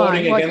stuff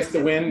floating against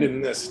the wind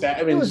and the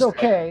it was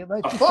okay.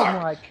 Like,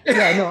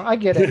 I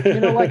get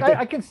it. Like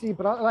I can see,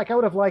 but I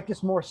would have liked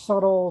just more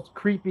subtle,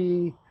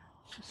 creepy.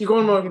 You're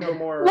going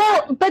more.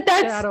 Well, but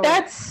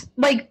that's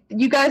like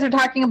you guys are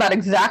talking about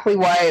exactly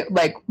why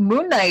like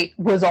Moon Knight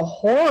was a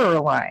horror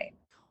line.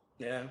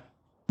 Yeah.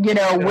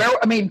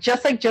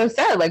 Just like Joe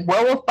said, like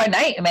Werewolf by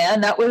Night,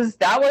 man, that was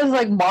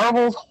like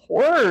Marvel's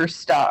horror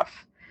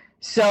stuff.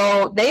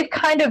 So they've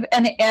kind of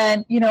and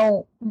in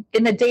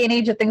the day and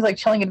age of things like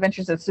Chilling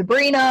Adventures of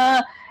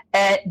Sabrina,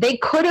 and they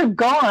could have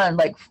gone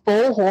like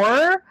full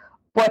horror,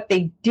 but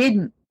they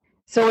didn't.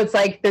 So it's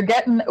like they're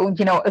getting,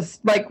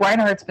 like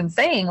Reinhardt's been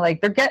saying, like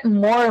they're getting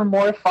more and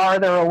more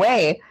farther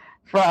away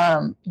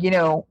from,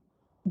 not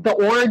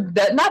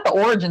the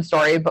origin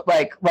story, but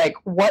like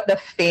what the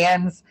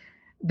fans,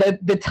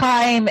 the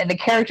time and the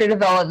character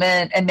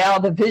development and now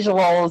the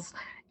visuals,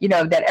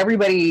 that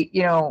everybody,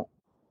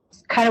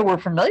 kind of were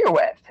familiar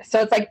with.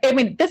 So it's like, I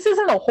mean, this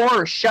isn't a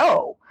horror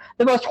show.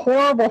 The most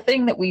horrible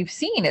thing that we've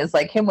seen is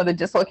like him with a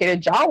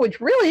dislocated jaw,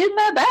 which really isn't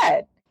that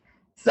bad.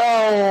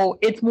 So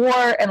it's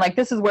more, and like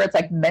this is where it's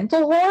like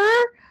mental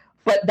horror,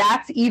 but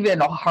that's even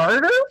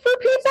harder for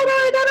people to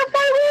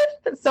identify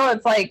with. So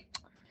it's like,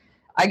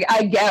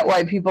 I get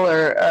why people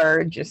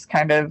are just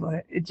kind of,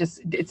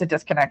 it's a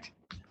disconnect.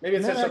 Maybe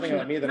it says something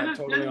about me that I'm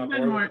totally on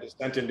board with the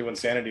descent into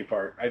insanity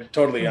part. I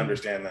totally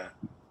understand that.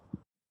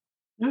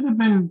 It would have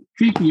been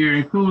creepier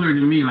and cooler to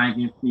me, like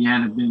if he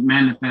had been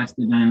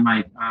manifested in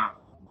like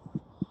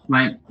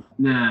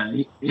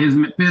his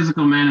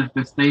physical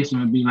manifestation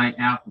would be like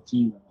Al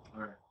Pacino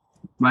or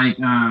like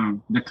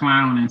the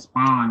clown in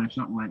Spawn or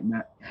something like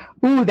that.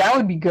 Ooh, that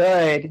would be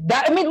good.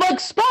 Like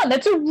Spawn.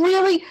 That's a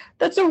really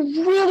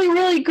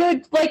really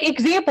good like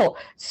example.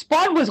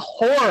 Spawn was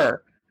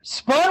horror.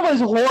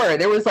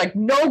 There was like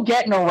no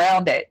getting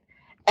around it.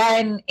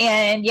 And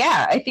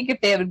yeah, I think if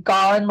they had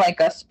gone like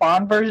a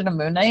Spawn version of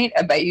Moon Knight,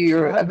 I bet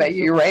you're right.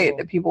 Cool.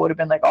 That people would have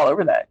been like all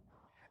over that.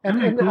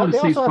 And cool to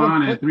see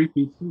Spawn in a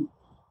 3-piece suit.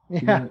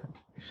 Yeah.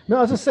 No,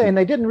 I was just saying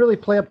they didn't really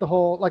play up the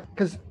whole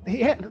because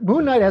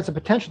Moon Knight has the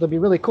potential to be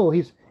really cool.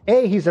 He's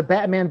a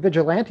Batman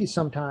vigilante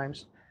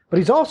sometimes, but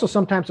he's also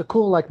sometimes a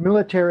cool like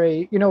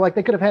military. Like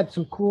they could have had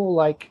some cool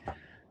like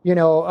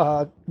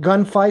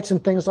gunfights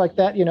and things like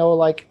that.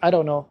 Like I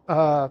don't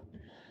know.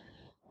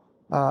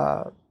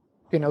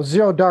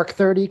 Zero Dark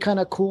 30 kind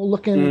of cool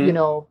looking.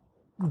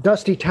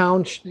 Dusty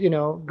town.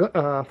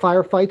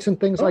 Firefights and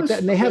things like that.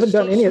 And they haven't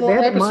done any of that. They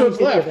haven't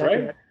episodes left,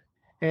 right? Yet.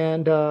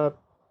 And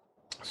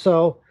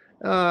so.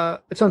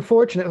 It's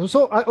unfortunate.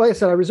 So, like I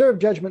said, I reserve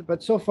judgment,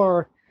 but so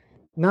far,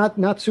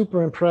 not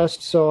super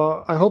impressed.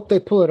 So I hope they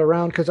pull it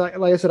around because,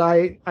 I'm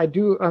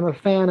a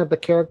fan of the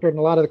character, and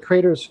a lot of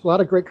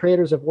great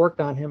creators have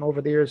worked on him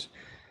over the years.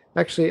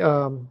 Actually,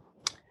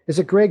 is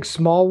it Greg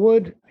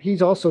Smallwood?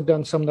 He's also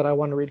done some that I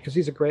want to read because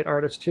he's a great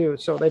artist too.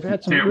 So they've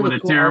had some really with a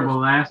terrible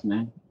last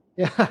name.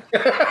 Yeah.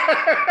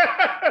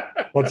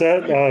 What's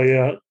that? Oh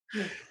yeah.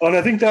 And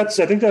I think that's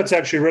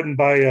actually written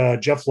by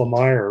Jeff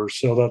Lemire.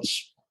 So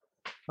that's.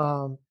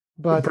 But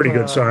a pretty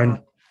good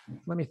sign.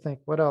 Let me think.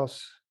 What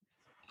else?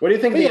 What do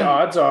you think the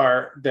odds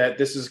are that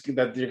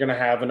you're going to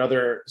have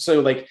another? So,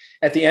 like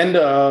at the end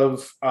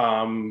of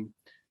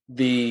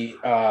the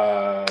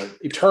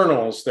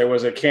Eternals, there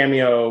was a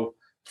cameo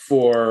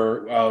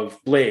of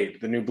Blade,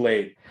 the new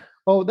Blade.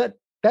 Oh,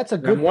 that's a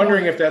good. I'm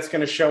wondering if that's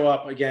going to show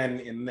up again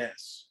in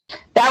this.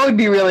 That would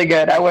be really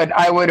good.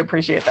 I would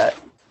appreciate that.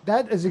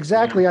 That is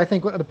exactly, I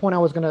think, the point I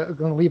was going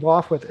to leave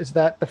off with is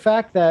that the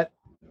fact that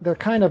they're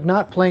kind of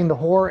not playing the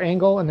horror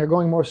angle and they're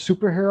going more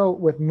superhero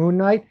with Moon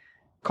Knight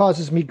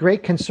causes me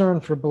great concern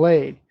for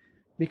Blade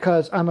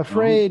because I'm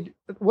afraid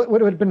what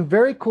would have been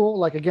very cool,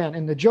 like again,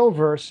 in the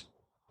Joe-verse,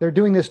 they're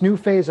doing this new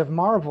phase of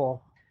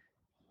Marvel.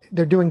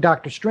 They're doing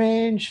Doctor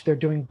Strange. They're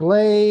doing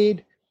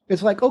Blade.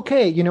 It's like,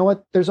 okay, you know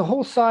what? There's a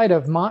whole side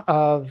of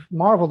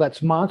Marvel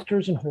that's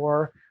monsters and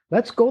horror.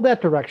 Let's go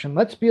that direction.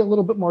 Let's be a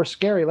little bit more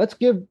scary. Let's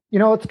give,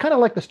 it's kind of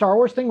like the Star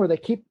Wars thing where they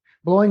keep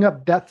blowing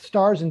up Death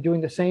Stars and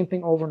doing the same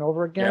thing over and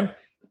over again. Yeah.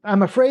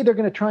 I'm afraid they're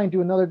going to try and do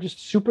another just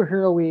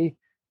superhero-y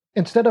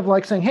instead of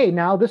like saying, hey,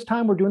 now this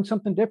time we're doing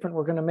something different.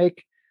 We're going to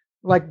make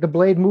like the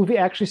Blade movie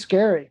actually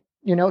scary,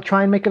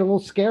 try and make it a little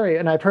scary.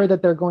 And I've heard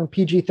that they're going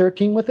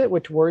PG-13 with it,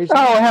 which worries me.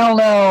 Oh, hell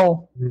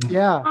no.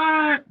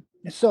 Yeah.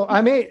 So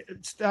I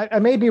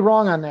may be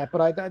wrong on that,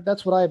 but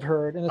that's what I've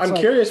heard. And I'm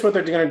curious what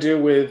they're going to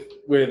do with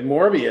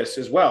Morbius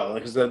as well,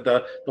 because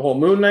the whole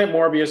Moon Knight,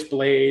 Morbius,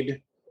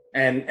 Blade,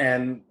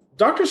 and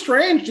Doctor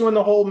Strange doing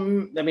the whole.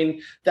 I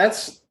mean,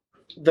 that's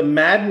the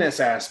madness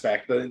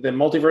aspect, the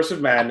multiverse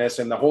of madness,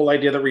 and the whole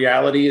idea that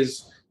reality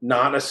is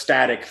not a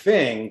static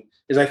thing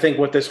is, I think,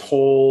 what this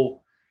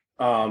whole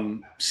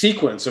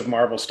sequence of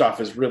Marvel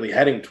stuff is really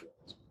heading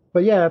towards.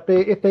 But yeah,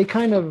 if they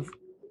kind of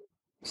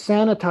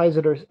sanitize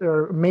it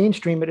or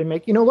mainstream it and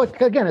make,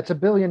 look, again, it's $1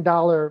 billion.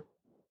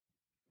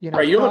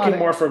 Right, you're looking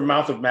more for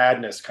Mouth of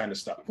Madness kind of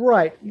stuff.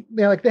 Right.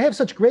 Like they have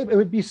such great. It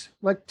would be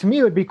like, to me,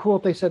 it would be cool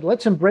if they said,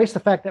 let's embrace the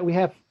fact that we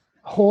have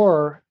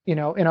horror, in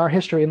our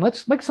history, and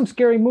let's make some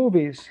scary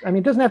movies. I mean,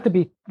 it doesn't have to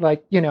be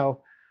like, The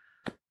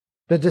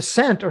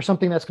Descent or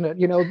something that's going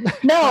to,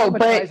 no,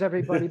 but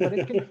everybody, but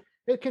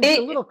it can be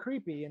a little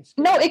creepy. And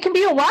no, it can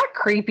be a lot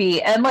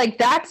creepy. And like,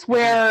 that's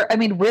where,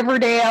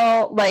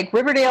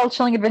 Riverdale,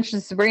 Chilling Adventures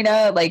of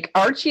Sabrina, like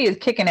Archie is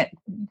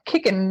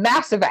kicking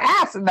massive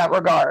ass in that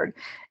regard.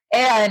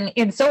 And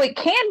so it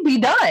can be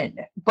done,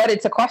 but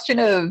it's a question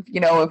of,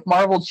 if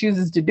Marvel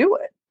chooses to do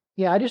it.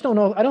 Yeah, I just don't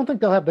know. I don't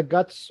think they'll have the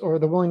guts or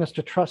the willingness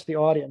to trust the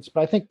audience.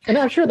 But I think, and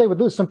I'm sure they would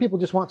lose. Some people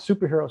just want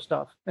superhero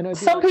stuff. And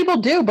some people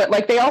do, but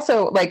like they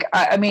also like.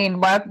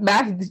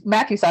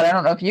 Matthew said, I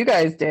don't know if you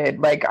guys did.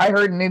 Like I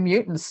heard New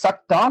Mutants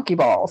suck donkey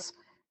balls,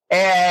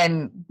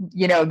 and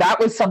that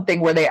was something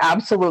where they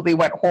absolutely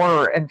went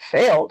horror and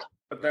failed.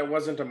 But that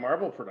wasn't a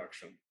Marvel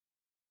production.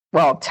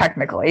 Well,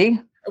 technically,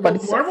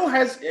 but Marvel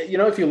has.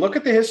 If you look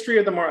at the history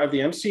of the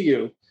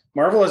MCU,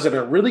 Marvel has done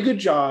a really good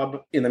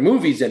job in the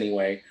movies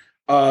anyway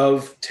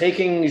of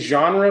taking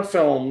genre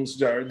films,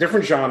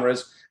 different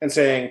genres, and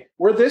saying,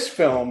 we're this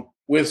film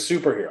with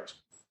superheroes.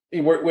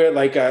 We're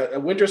like a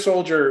Winter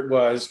Soldier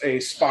was a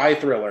spy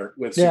thriller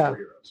with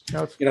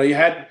superheroes. You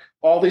had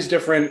all these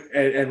different,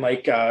 and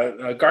like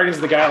Guardians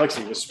of the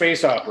Galaxy was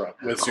space opera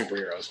with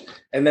superheroes.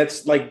 And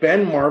that's like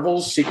been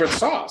Marvel's secret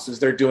sauce, is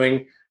they're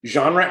doing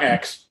genre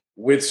X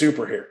with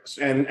superheroes.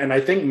 And I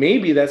think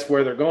maybe that's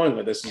where they're going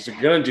with this, is they're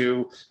going to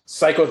do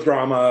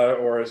psychodrama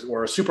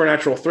or a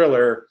supernatural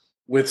thriller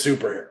with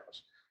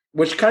superheroes,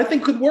 which I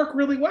think could work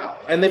really well.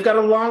 And they've got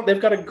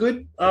a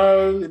good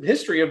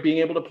history of being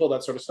able to pull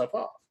that sort of stuff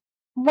off.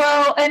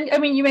 Well, and I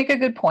mean, you make a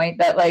good point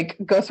that like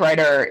Ghost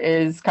Rider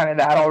is kind of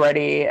that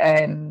already,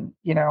 and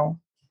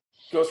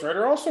Ghost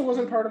Rider also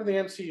wasn't part of the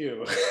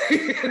MCU.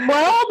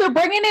 well, they're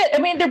bringing it. I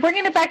mean, they're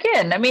bringing it back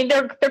in. I mean,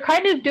 they're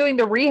kind of doing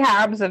the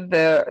rehabs of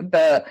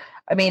the.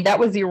 I mean, that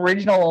was the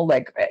original.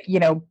 Like,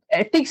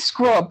 if they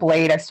screw up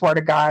Blade, I swear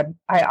to God,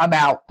 I'm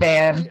out,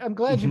 man. I'm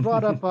glad you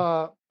brought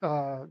up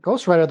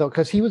Ghost Rider though,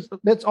 because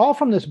that's all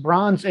from this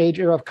Bronze Age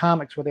era of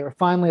comics where they were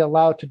finally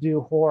allowed to do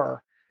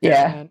horror.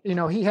 Yeah,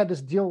 and he had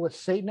this deal with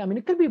Satan. I mean,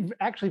 it could be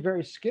actually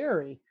very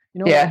scary.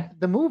 Yeah.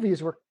 The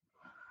movies were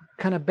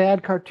kind of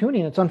bad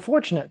cartooning. It's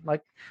unfortunate.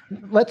 Like,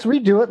 let's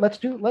redo it. Let's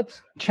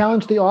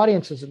challenge the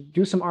audiences and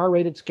do some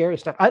R-rated scary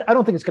stuff. I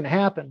don't think it's going to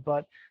happen,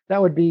 but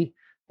that would be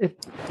if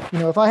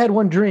I had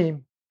one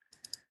dream.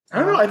 I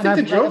don't know. I think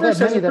the Joker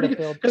says it pretty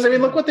good. Because I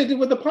mean, look what they did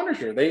with the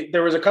Punisher.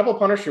 There was a couple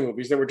Punisher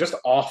movies that were just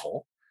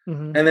awful,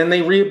 and then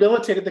they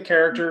rehabilitated the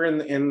character in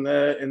the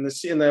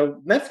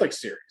Netflix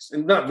series,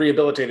 and not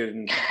rehabilitated.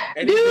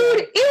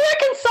 Dude,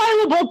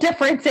 irreconcilable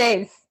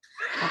differences.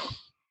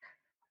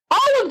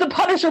 All of the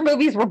Punisher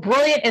movies were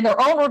brilliant in their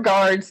own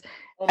regards,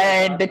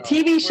 and the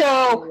TV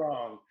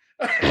show,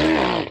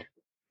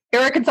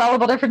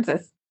 irreconcilable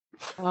differences.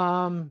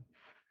 I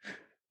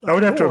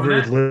would have to agree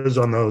with Liz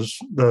on those.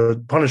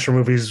 The Punisher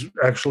movies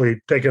actually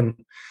taken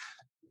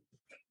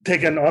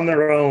on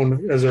their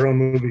own as their own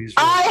movies.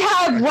 I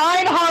have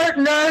Reinhardt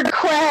nerd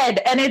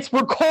cred, and it's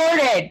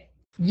recorded.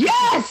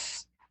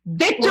 Yes,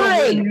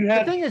 victory. Well,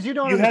 the thing is, you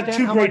had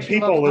two great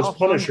people as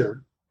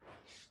Punisher.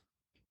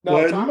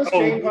 No, Thomas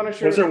Jane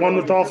Punisher. Was there one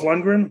with Dolph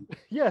Lundgren?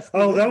 Yes.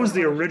 Oh, that was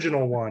the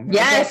original one.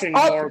 Yes,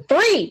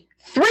 three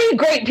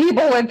great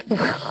people with.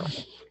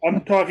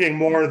 I'm talking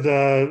more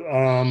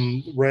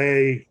the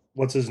Ray.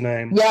 What's his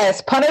name?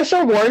 Yes, Punisher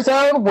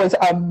Warzone was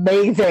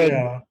amazing.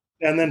 Yeah,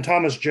 and then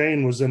Thomas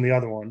Jane was in the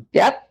other one.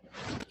 Yep.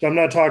 So I'm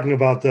not talking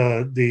about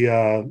the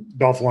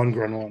Dolph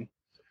Lundgren one.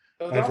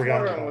 So Dolph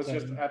Lundgren was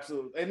just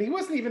absolute, and he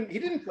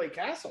didn't play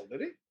Castle, did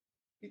he?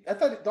 I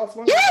thought Dolph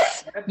Lundgren.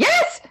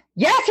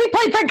 Yes, he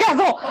played Frank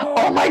Castle.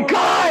 Oh my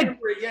God!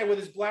 Yeah, with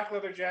his black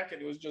leather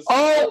jacket, it was just.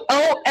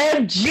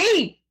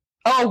 OMG!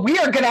 Oh, we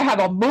are gonna have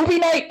a movie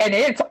night, and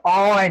it's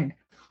on.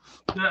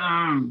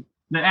 The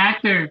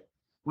actor,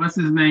 what's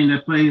his name,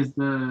 that plays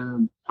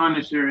the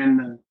Punisher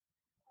in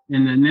the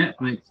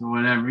Netflix or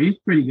whatever. He's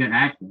a pretty good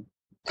actor.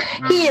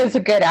 He is a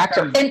good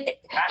actor, and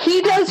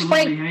he does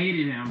Frank. I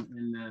hated him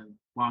in the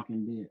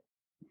Walking Dead.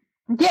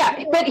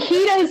 Yeah, but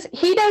he does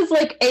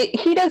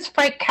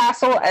Frank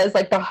Castle as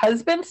like the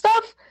husband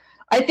stuff.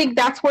 I think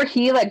that's where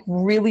he like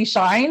really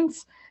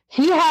shines.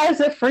 He has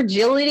a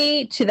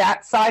fragility to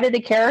that side of the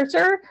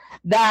character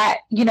that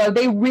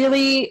they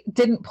really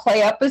didn't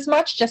play up as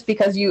much, just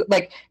because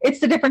it's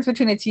the difference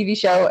between a TV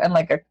show and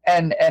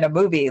and a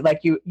movie.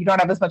 Like you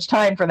don't have as much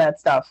time for that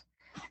stuff.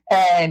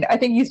 And I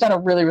think he's done a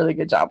really, really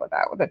good job with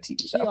that with a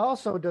TV show. He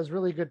also does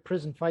really good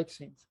prison fight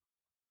scenes.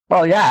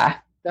 Well, yeah.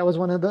 That was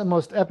one of the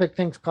most epic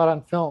things caught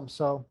on film.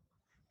 So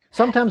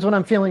sometimes when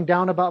I'm feeling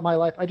down about my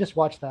life, I just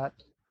watch that.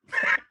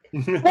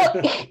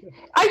 Well,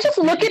 I just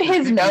look at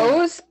his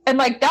nose, and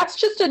that's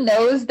just a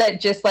nose that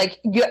just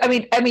you.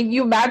 I mean,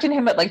 you imagine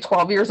him at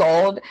 12 years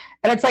old,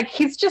 and it's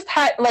he's just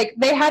had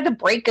they had to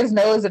break his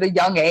nose at a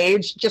young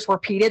age, just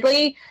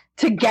repeatedly,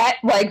 to get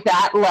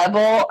that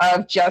level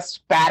of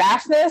just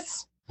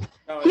badassness.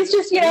 No, he's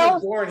just when he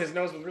was born, his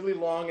nose was really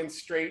long and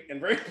straight and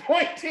very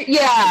pointy.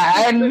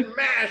 Yeah, and been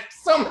mashed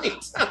so many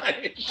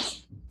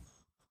times.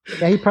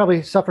 Yeah, he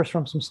probably suffers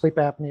from some sleep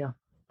apnea.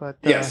 But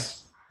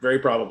yes, very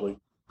probably.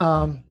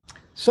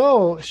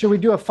 So should we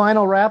do a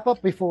final wrap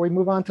up before we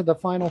move on to the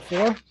final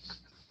four?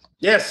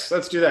 Yes,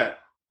 let's do that.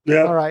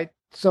 Yeah. All right.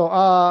 So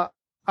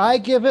I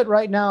give it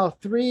right now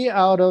 3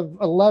 out of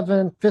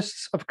 11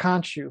 fists of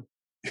Khonshu.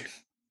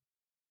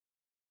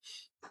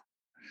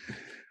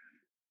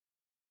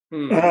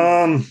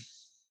 Go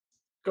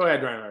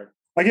ahead, Reinhardt.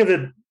 I give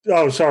it.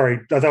 Oh,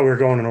 sorry. I thought we were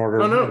going in order.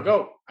 No,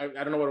 go. I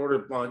don't know what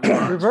order.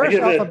 Reverse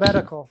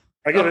alphabetical.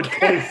 I give it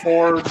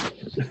 24.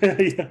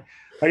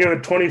 I give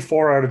it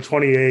 24 out of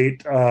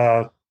 28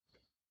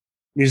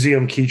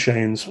 museum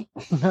keychains.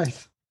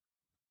 Nice.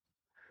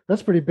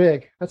 That's pretty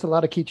big. That's a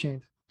lot of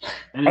keychains.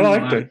 I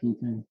liked it.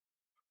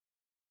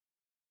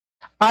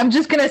 I'm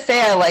just going to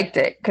say I liked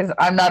it because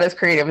I'm not as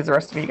creative as the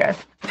rest of you guys.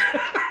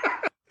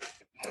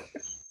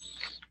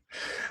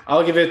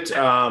 I'll give it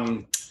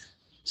 7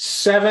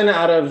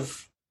 out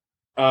of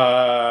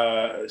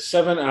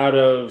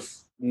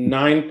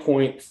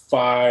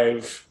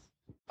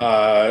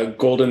 9.5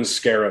 golden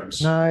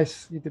scarabs.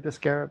 Nice. You did the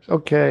scarabs.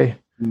 Okay.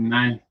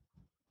 Nice.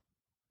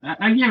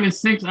 I give it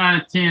 6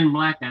 out of 10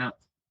 blackouts.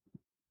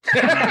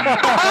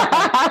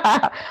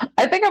 I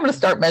think I'm going to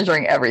start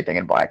measuring everything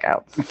in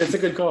blackouts. It's a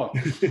good call.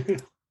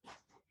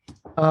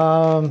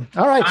 All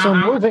right. So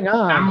moving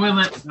on. I'm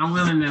willing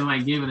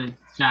to give it a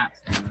shot.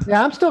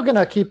 Yeah, I'm still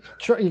gonna keep.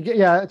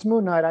 Yeah, it's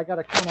Moon Knight. I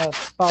gotta kind of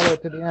follow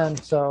it to the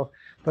end. So,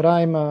 but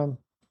I'm,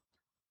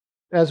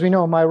 as we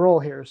know, my role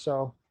here.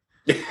 So.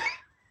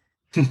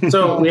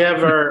 So we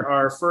have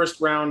our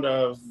first round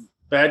of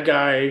bad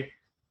guy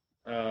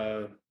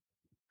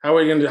How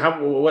are you going to?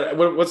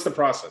 What's the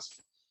process?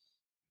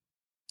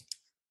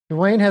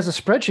 Dwayne has a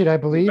spreadsheet, I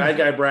believe. Bad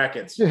guy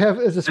brackets. You have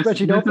is a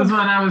spreadsheet this open? This is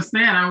what I was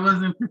saying. I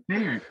wasn't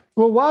prepared.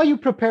 Well, while you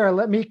prepare,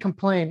 let me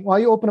complain. While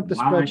you open up the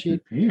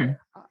spreadsheet,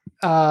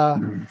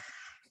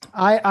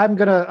 I'm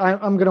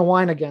gonna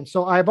whine again.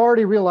 So I've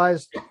already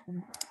realized.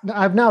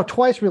 I've now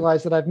twice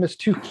realized that I've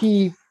missed two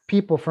key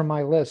people from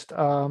my list.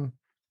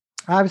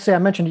 Obviously, I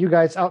mentioned to you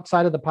guys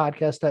outside of the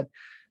podcast that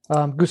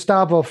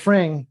Gustavo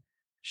Fring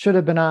should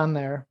have been on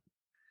there.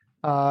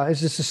 Is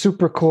just a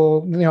super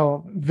cool,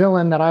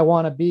 villain that I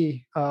want to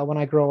be when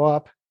I grow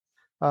up.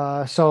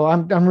 So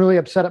I'm really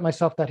upset at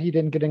myself that he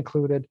didn't get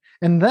included.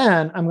 And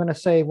then I'm going to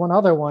say one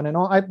other one, and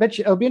I bet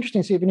you it'll be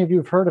interesting to see if any of you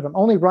have heard of him.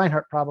 Only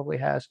Reinhardt probably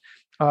has.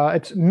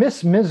 It's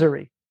Miss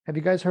Misery. Have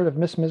you guys heard of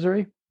Miss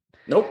Misery?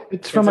 Nope.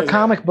 It's from a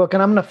comic book,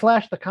 and I'm going to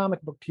flash the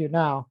comic book to you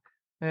now.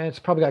 And it's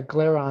probably got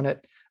glare on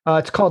it.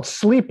 It's called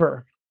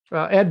Sleeper.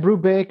 Ed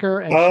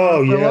Brubaker and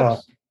Sean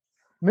Phillips.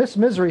 Miss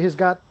Misery has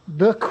got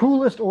the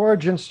coolest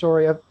origin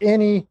story of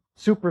any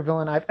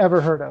supervillain I've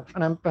ever heard of.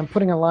 And I'm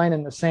putting a line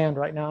in the sand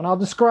right now, and I'll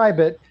describe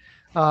it.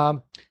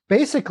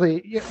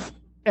 Basically,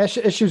 as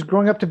she was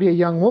growing up to be a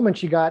young woman,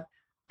 she got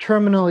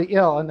terminally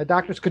ill, and the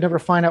doctors could never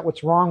find out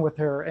what's wrong with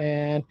her.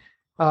 And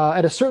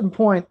at a certain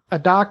point, a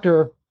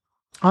doctor,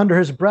 under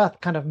his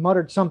breath, kind of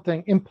muttered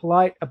something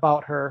impolite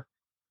about her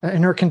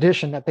in her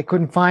condition, that they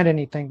couldn't find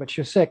anything, but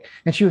she was sick.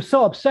 And she was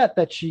so upset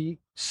that she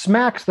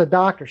smacks the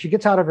doctor. She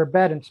gets out of her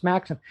bed and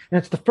smacks him. And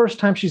it's the first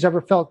time she's ever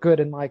felt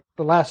good in like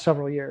the last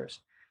several years.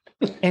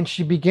 And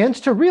she begins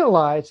to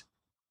realize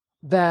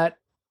that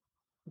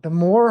the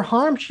more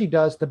harm she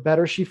does, the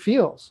better she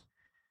feels.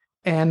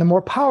 And the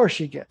more power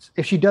she gets.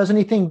 If she does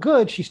anything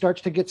good, she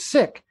starts to get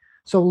sick.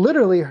 So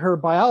literally her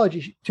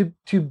biology,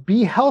 to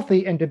be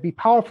healthy and to be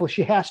powerful,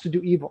 she has to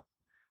do evil.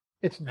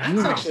 It's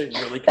genius. Actually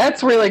really good.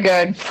 That's really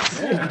good.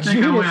 It's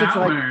genius. It's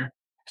like,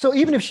 so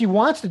even if she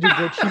wants to do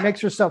good, she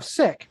makes herself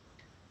sick.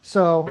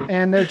 So,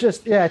 and they're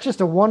just, it's just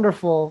a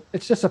wonderful,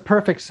 it's just a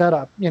perfect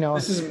setup,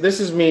 This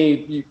is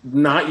me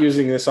not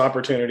using this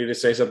opportunity to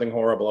say something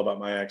horrible about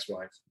my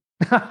ex-wife.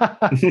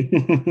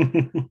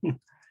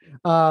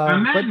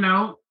 On that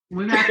note,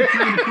 we got to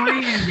play the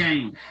play-in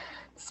game.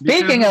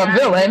 Speaking of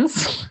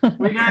villains,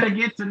 we got to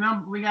get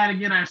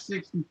our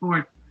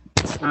 64th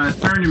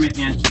tournament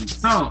entry.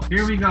 So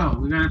here we go.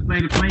 We're gonna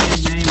play the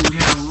play-in game. We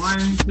have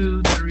 1,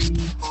 2, 3,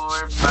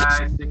 4,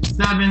 5, 6,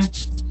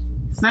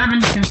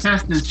 7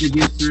 contestants to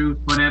get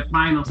through for that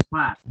final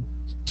spot.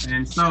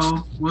 And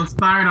so we'll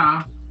start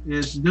off.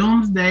 It's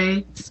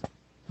Doomsday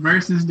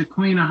versus the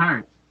Queen of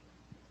Hearts.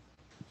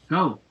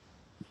 Go.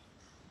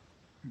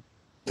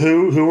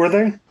 Who were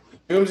they?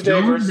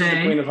 Doomsday versus the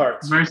Queen of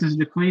Hearts. Versus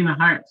the Queen of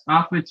Hearts.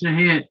 Off with your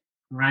head,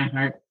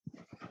 Reinhardt.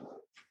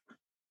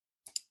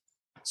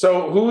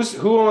 So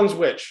who owns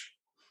which?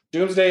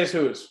 Doomsday is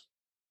whose?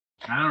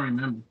 I don't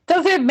remember.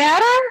 Does it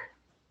matter?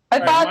 I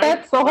thought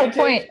that's the whole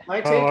point. I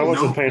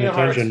wasn't paying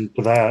attention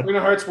to that. Queen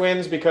of Hearts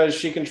wins because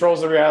she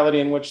controls the reality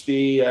in which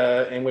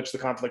the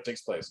conflict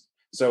takes place.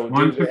 So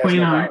 1 for Queen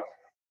of Hearts.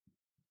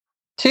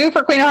 2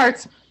 for Queen of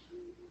Hearts.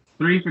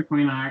 3 for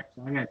Queen of Hearts.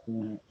 I got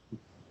Queen of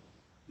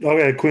Hearts.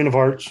 Okay, Queen of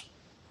Hearts.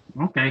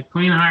 Okay,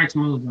 Queen of Hearts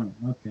moves on.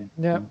 Okay.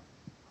 Yeah.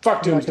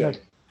 Fuck Doomsday.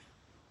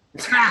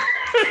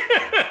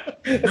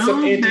 That's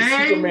some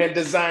anti-Superman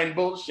design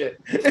bullshit.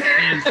 Is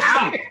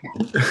out.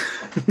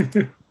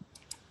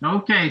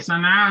 Okay, so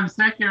now in the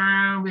second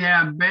round, we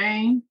have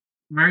Bane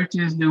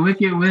versus the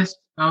Wicked Witch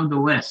of the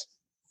West.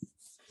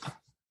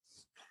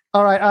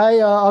 All right,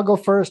 I'll go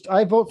first.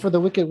 I vote for the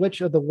Wicked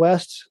Witch of the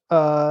West.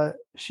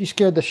 She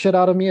scared the shit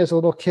out of me as a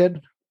little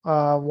kid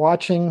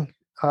watching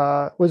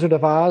Wizard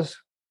of Oz.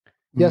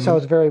 Yes, I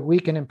was very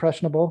weak and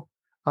impressionable.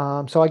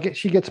 So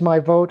she gets my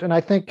vote, and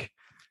I think.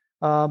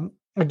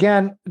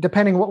 Again,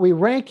 depending what we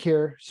rank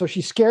here, so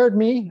she scared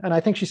me, and I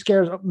think she's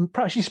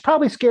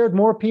probably scared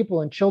more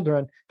people and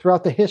children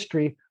throughout the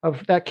history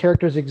of that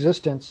character's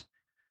existence,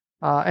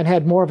 and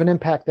had more of an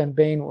impact than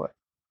Bane would.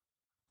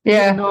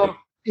 Yeah.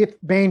 If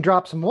Bane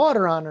dropped some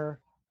water on her,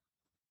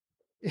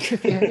 he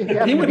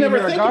would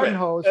never think garden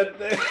of it. hose.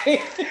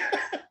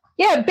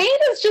 Yeah, Bane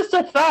is just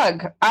a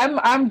thug.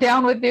 I'm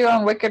down with you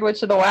on Wicked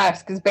Witch of the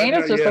West because Bane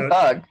is just a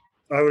thug.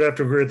 I would have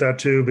to agree with that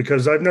too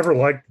because I've never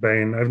liked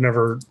Bane. I've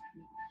never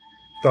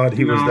thought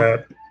he was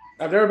that.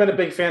 I've never been a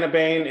big fan of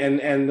Bane,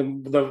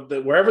 and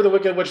the wherever the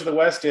Wicked Witch of the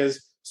West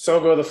is, so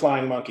go the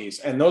flying monkeys,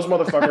 and those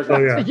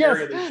motherfuckers.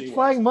 Yes,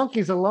 flying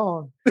monkeys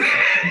alone.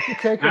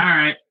 All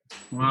right.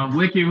 Well,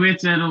 Wicked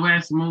Witch of the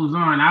West moves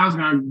on. I was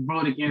gonna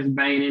vote against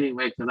Bane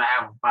anyway because I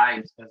have a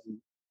bias because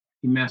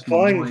he messed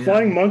with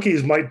flying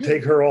monkeys might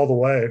take her all the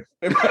way.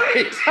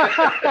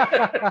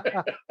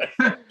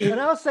 And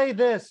I'll say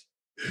this: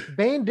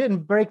 Bane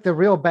didn't break the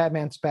real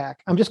Batman's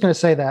back. I'm just going to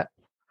say that.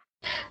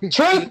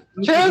 Truth,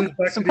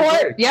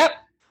 support. Yep.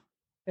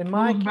 In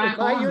my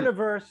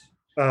universe.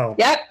 Oh.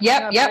 Yep.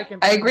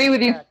 I agree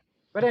with you.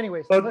 But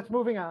anyways, let's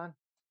moving on.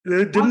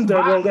 I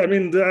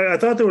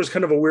thought there was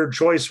kind of a weird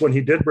choice when he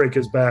did break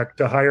his back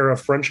to hire a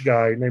French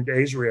guy named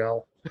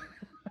Azrael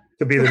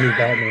to be the new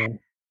Batman.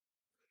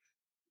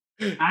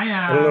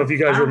 I don't know if you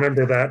guys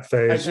remember that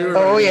phase.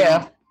 Oh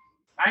yeah.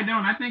 I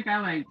don't. I think I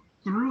like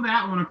threw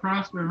that one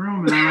across the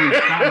room and I like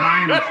stopped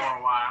buying it for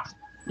a while.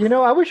 You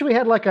know, I wish we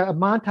had like a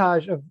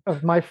montage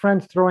of my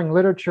friends throwing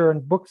literature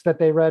and books that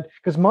they read.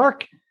 Because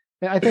Mark,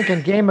 I think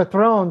in Game of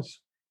Thrones,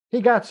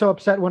 he got so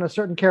upset when a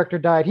certain character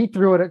died. He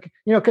threw it,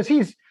 because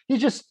he's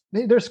just,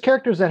 there's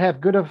characters that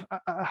have good of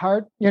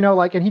heart,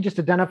 and he just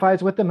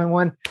identifies with them. And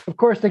when, of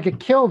course, they get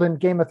killed in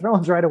Game of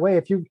Thrones right away,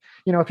 if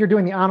you're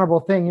doing the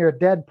honorable thing, you're a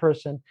dead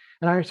person.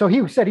 And so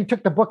he said he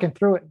took the book and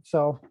threw it.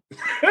 So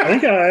I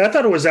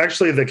thought it was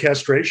actually the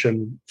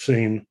castration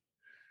scene.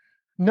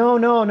 No.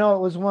 It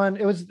was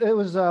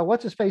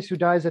what's his face who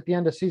dies at the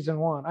end of season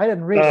 1. I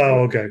didn't read it. Oh,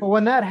 okay. But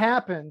when that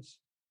happens,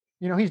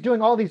 he's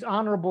doing all these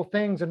honorable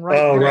things and right.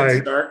 Oh,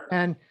 right.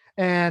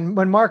 And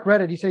when Mark read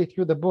it, he said he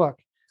threw the book.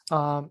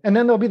 And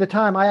then there'll be the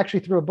time I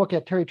actually threw a book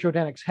at Terry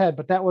Trodanik's head,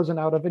 but that wasn't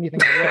out of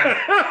anything I read.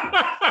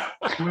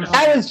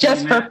 That was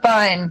just for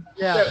fun.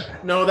 Yeah.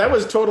 No, that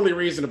was totally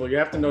reasonable. You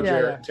have to know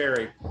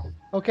Terry.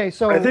 Okay,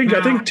 so I think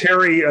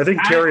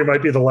Terry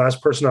might be the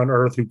last person on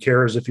earth who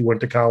cares if he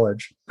went to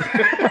college.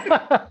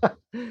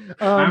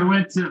 I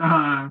went to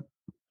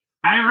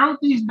I wrote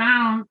these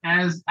down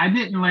as I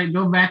didn't like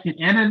go back and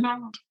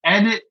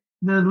edit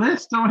the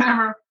list or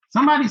whatever.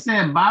 Somebody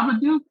said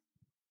Babadook.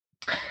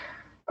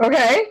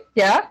 Okay,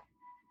 yeah.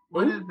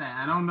 What is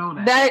that? I don't know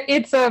that.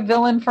 It's a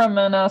villain from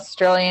an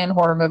Australian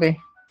horror movie.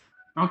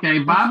 Okay,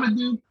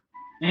 Babadook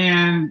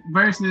and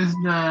versus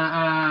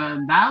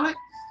the Daleks.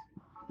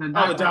 The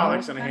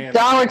Daleks in a hand.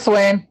 Daleks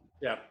win.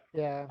 Yeah.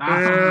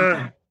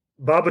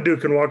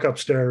 Babadook can walk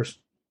upstairs.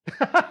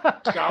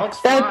 Daleks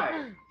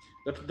fly.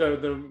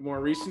 The more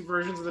recent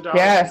versions of the Daleks.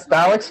 Yes,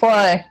 Daleks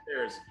fly.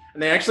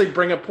 And they actually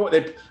bring a point.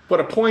 They put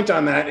a point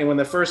on that, and when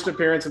the first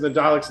appearance of the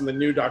Daleks in the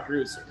new Doctor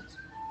Who series.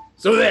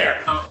 So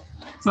there.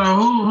 So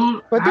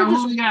who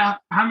we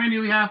got? How many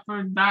we have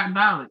for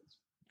Daleks?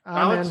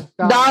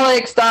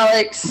 Daleks.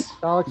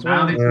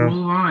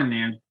 Move on,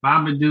 then.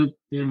 Babadook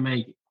didn't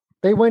make it.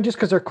 They win just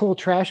because they're cool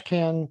trash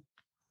can.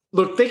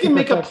 Look, they can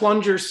make a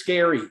plunger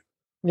scary.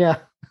 Yeah.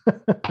 All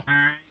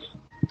right.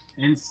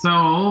 And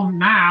so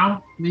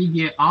now we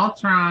get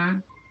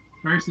Ultron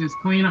versus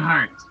Queen of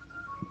Hearts.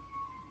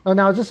 Oh,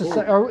 now this is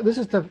the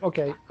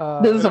okay.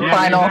 This is the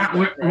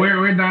final.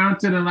 We're down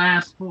to the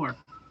last 4.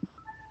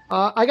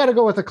 I got to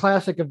go with the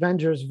classic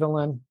Avengers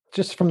villain,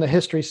 just from the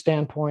history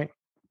standpoint,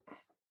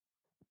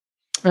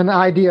 and the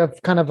idea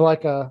of kind of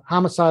like a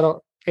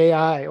homicidal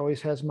AI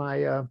always has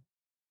my.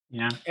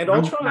 Yeah, and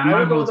Ultron.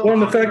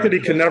 And the fact that he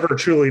can never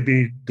truly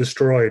be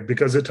destroyed,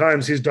 because at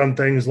times he's done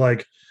things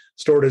like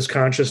stored his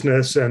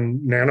consciousness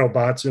and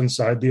nanobots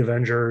inside the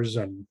Avengers.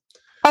 And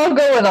I'll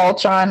go with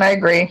Ultron. I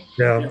agree.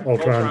 Yeah,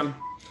 Ultron.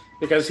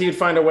 Because he'd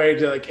find a way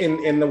to, like,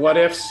 in the What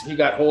Ifs, he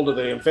got hold of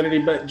the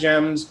Infinity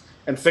Gems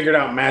and figured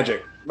out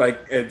magic.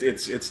 Like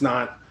it's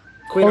not.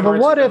 The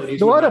What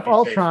If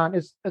Ultron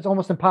is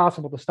almost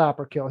impossible to stop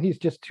or kill. He's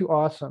just too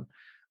awesome.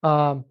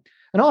 And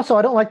also,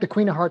 I don't like the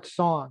Queen of Hearts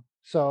song.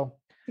 So.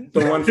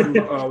 The one from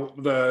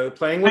the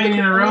Playing with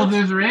Painting the Rose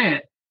is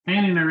Red.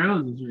 Painting the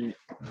Rose is Red.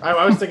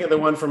 I was thinking the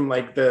one from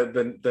like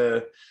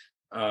the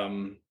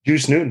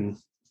Juice Newton.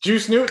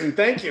 Juice Newton,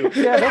 thank you.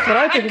 Yeah, that's what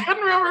I think. I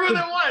couldn't remember who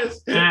that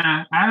was.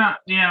 Yeah, I don't.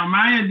 Yeah,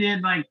 Maya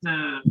did like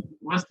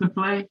what's the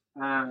play?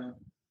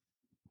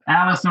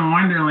 Alice in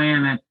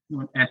Wonderland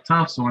at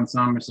Tufts one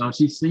summer. So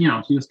she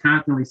was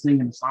constantly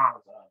singing the songs.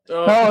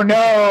 Oh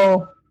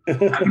no!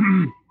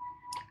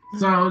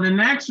 So the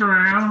next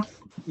round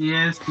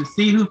is to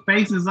see who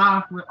faces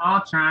off with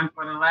Ultron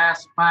for the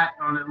last spot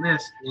on the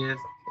list is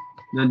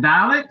the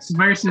Daleks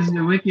versus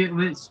the Wicked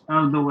Witch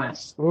of the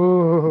West.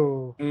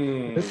 Ooh.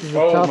 This is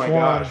a tough one.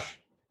 Gosh.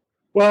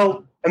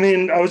 Well, I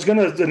mean, I was going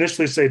to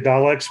initially say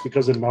Daleks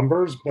because of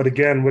numbers, but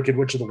again, Wicked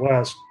Witch of the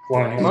West.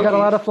 He's got a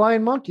lot of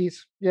flying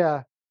monkeys.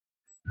 Yeah.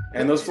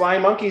 And those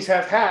flying monkeys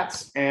have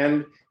hats,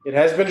 and it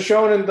has been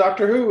shown in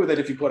Doctor Who that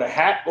if you put a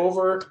hat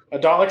over a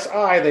Dalek's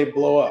eye, they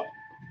blow up.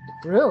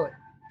 Really?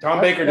 Tom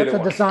Baker did it.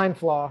 That's a design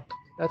flaw.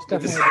 That's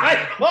definitely a design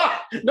flaw.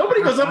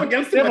 Nobody goes up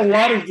against them. They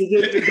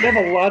have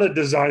a lot of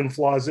design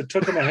flaws. It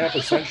took them a half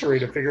a century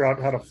to figure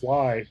out how to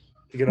fly.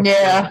 To get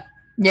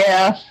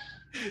Yeah.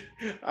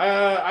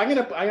 I'm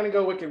gonna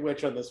go Wicked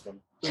Witch on this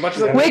one. As much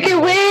as Wicked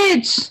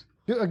Witch.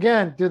 Do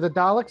the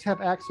Daleks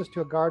have access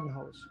to a garden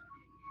hose?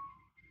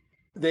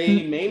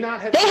 They may not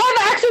have. They have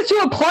access to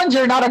a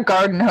plunger, not a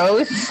garden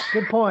hose.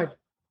 Good point.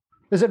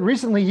 Is it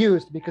recently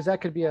used? Because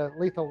that could be a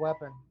lethal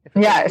weapon. If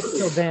yes. It's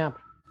still damp.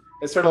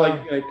 It's sort of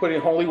like putting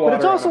holy water. But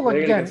it's also on a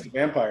blade against a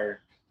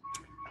vampire.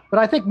 But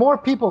I think more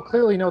people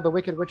clearly know the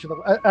Wicked Witch of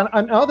the.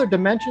 On other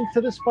dimensions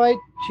to this fight,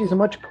 she's a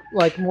much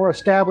more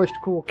established,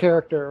 cool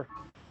character.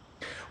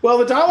 Well,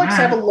 the Daleks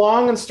have a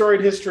long and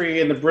storied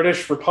history in the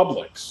British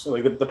republics, so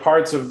like the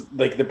parts of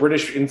like the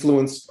British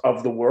influence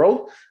of the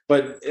world.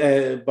 But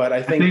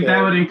I think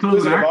that would include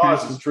Wizard of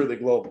Oz is truly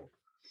global.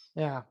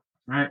 Yeah.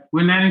 Right.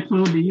 Wouldn't that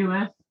include the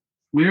U.S.?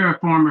 We're a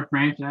former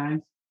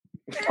franchise.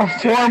 A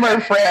former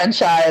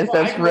franchise.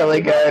 That's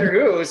really good.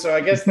 Who? So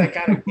I guess that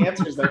kind of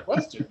answers that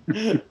question.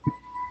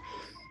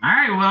 All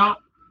right,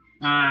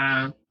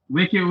 well,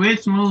 Wicked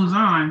Witch moves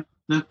on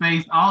to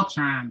face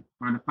Ultron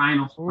for the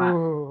final spot.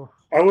 Ooh,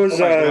 I was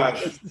Oh my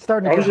gosh. it's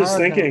starting to I get was just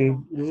hard now.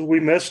 thinking we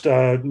missed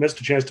a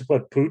chance to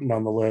put Putin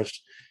on the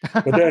list,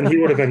 but then he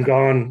would have been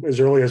gone as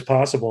early as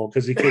possible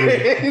because he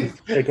couldn't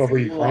take over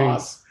Ukraine.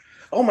 Loss.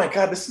 Oh my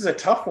God, this is a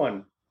tough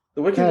one.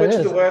 The Wicked Yeah, it Witch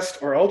of is. the West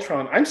or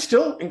Ultron. I'm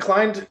still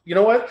inclined. You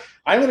know what?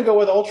 I'm going to go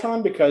with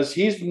Ultron because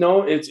he's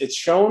known. It's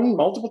shown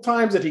multiple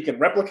times that he can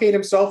replicate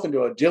himself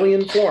into a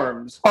jillion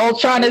forms.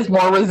 Ultron is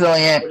more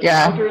resilient. Which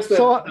Yeah. counters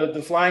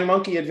the flying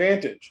monkey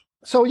advantage.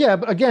 So yeah,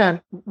 but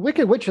again,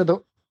 Wicked Witch of the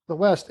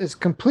West is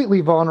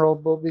completely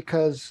vulnerable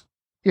because,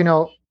 you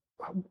know,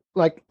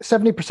 like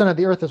 70% of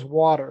the Earth is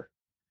water.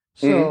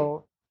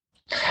 So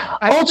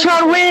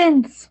Ultron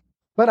wins.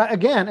 But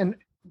again,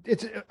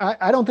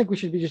 I don't think we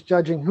should be just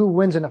judging who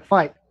wins in a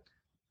fight.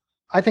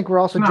 I think we're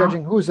also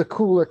judging who's the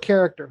cooler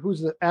character,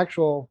 who's the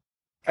actual.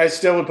 I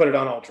still would put it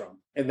on Ultron.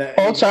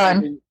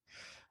 Ultron.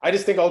 I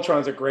just think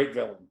Ultron's a great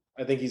villain.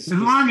 I think he's as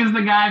long as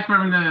the guy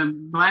from the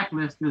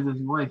Blacklist is his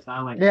voice.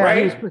 I like. Yeah,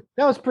 Right?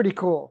 that was pretty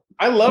cool.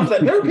 I love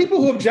that. There were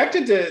people who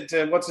objected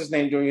to what's his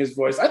name doing his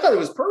voice. I thought it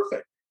was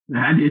perfect.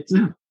 I did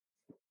too.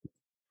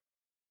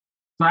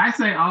 So I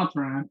say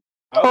Ultron.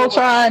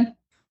 Ultron.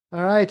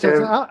 All right,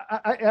 so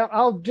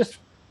I'll just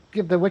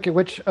give the Wicked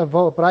Witch a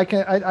vote, but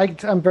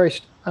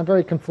I'm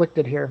very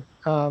conflicted here.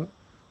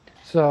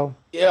 So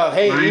Yeah,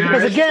 hey,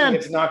 because again,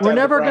 it's knocked we're out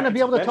never the going to be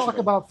able to brackets talk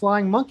eventually. about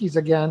flying monkeys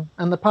again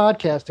on the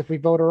podcast if we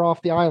vote her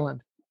off the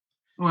island.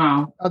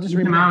 Well, I'll just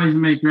we can remember. always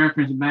make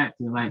reference back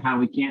to like how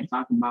we can't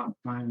talk about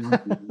flying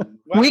monkeys.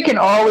 We can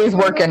always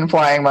work in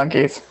flying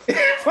monkeys.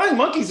 Flying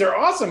monkeys are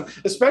awesome,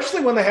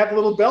 especially when they have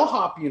little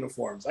bellhop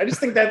uniforms. I just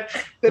think that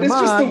is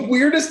just the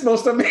weirdest,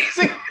 most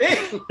amazing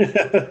thing.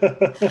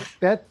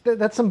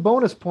 That's some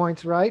bonus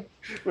points, right?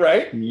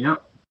 Right?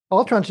 Yep.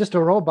 Ultron's just a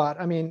robot.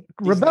 I mean,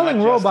 He's rebelling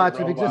not just a robots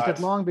have robot.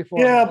 existed long before.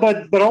 Yeah,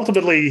 but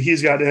ultimately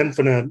he's got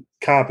infinite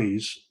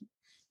copies.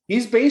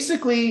 He's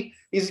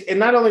and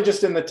not only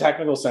just in the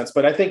technical sense,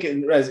 but I think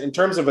in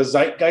terms of a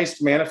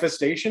zeitgeist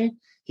manifestation,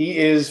 he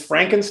is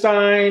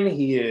Frankenstein.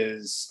 He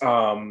is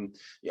a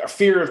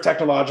fear of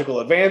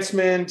technological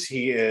advancement.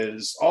 He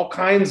is all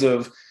kinds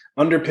of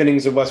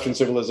underpinnings of Western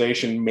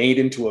civilization made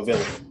into a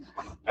villain.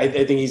 I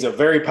think he's a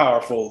very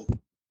powerful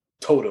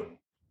totem.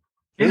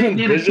 And they Isn't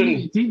did a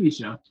Vision TV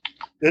show.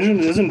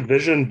 isn't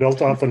Vision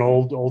built off an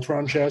old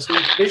Ultron chassis?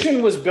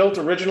 Vision was built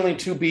originally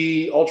to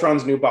be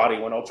Ultron's new body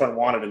when Ultron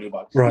wanted a new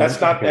body. Right, That's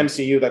not okay.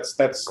 MCU. That's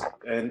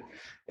and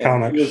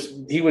Comics.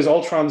 he was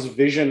Ultron's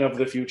vision of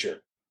the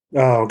future.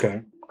 Oh,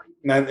 okay.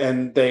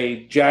 And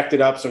they jacked it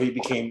up so he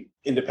became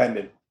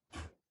independent.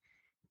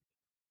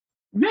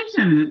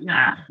 Vision,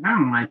 yeah, I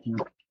don't like him.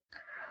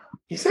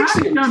 He's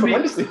actually a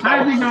tremendously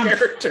powerful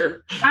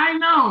character. I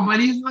know, but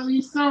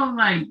he's so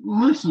like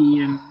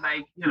mushy and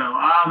like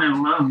all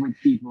in love with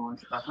people and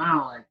stuff. I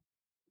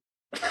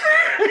don't like.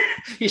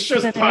 He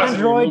shows An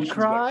positive android emotions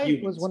about cry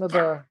humans. was one of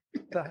the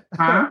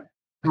Huh?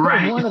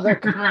 Right. One of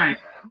the- right.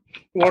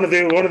 One of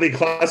the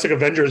classic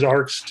Avengers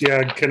arcs.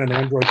 Yeah, can an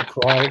android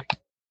cry?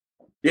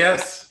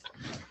 Yes.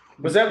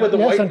 Was that with the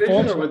Yes, white vision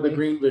or with the unfortunately.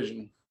 green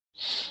vision?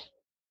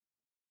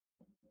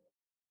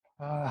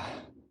 All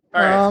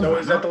All right. So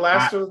is that the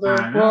last of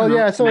the? Well,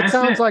 yeah. So it That's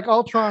sounds it. like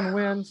Ultron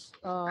wins.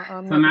 So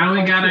now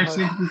we got our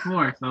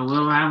 64. So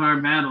we'll have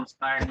our battle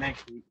start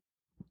next week.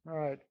 All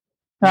right.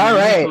 All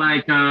right.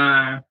 Like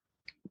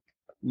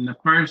in the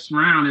first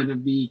round, it'll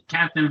be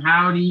Captain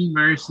Howdy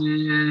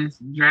versus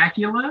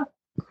Dracula,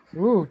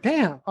 Ooh,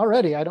 damn!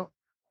 Already, I don't.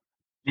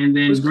 and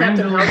then Who's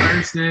Captain Grendel Howdy?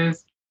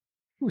 versus.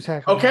 Who's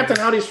hacking? Oh, Captain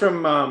Howdy's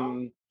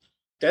from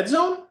Dead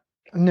Zone.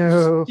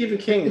 No, Stephen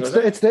King. it's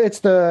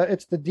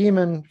Was the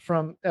demon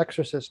from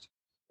Exorcist.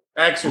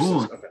 Exorcist.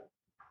 Ooh. Okay.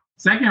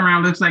 Second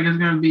round looks like it's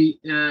going to be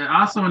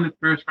also in the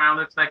first round.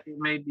 Looks like it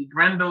may be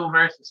Grendel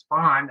versus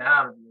Spawn.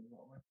 That would be a good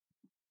one.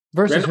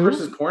 Versus Grendel who?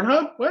 versus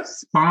Pornhub. What?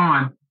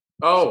 Spawn.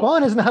 Oh,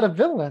 Spawn is not a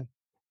villain.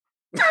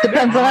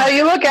 Depends on how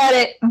you look at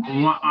it.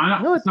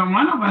 So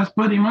one of us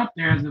put him up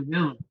there as a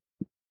villain.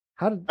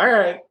 How did? all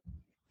right.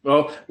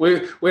 Well,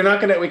 we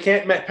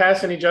can't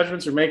pass any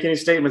judgments or make any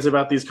statements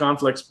about these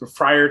conflicts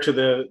prior to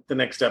the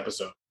next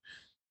episode.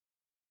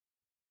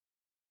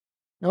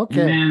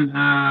 Okay. And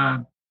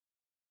then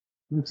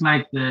looks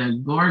like the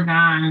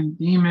Gorgon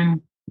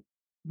demon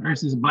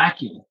versus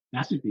Blackie.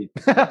 That should be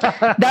it.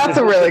 That's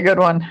a really good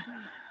one.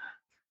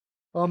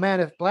 Oh man,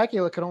 if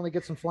Blackula could only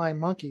get some flying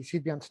monkeys,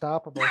 he'd be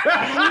unstoppable.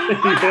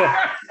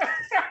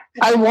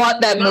 I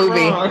want that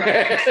movie.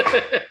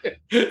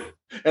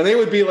 And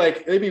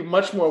they'd be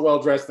much more well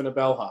dressed than a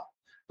bellhop.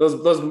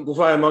 Those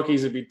flying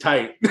monkeys would be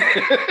tight.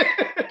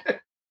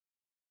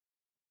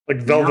 Like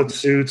velvet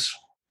suits.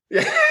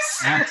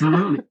 Yes.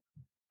 Absolutely.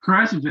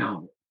 Crush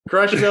Velvet.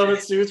 Crush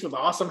velvet suits with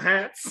awesome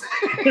hats.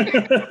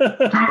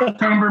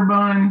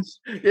 Cummerbunds.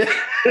 Yeah.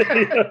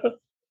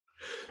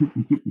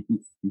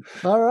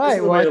 All right. This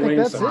is the Well, way I the think wings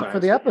that's it sometimes for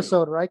the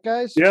episode, right,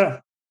 guys? Yeah.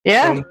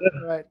 Yeah.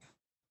 All right.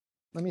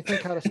 Let me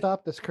think how to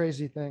stop this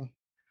crazy thing.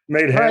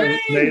 Made Right.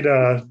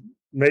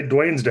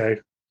 Dwayne's day.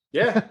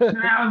 Yeah.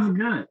 That was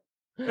good.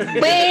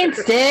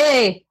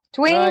 Wednesday.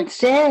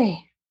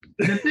 Wednesday.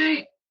 The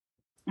thing.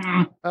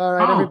 All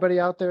right, Oh. everybody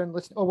out there and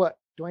listen. Oh, what?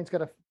 Dwayne's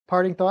got a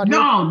parting thought here?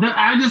 No,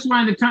 I just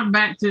wanted to come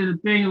back to the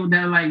thing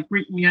that like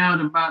freaked me out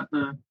about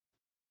the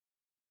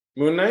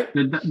Moon Knight?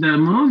 The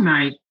Moon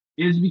Knight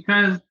is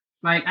because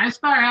like I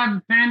started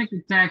having panic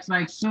attacks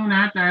like soon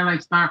after I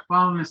like start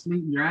falling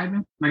asleep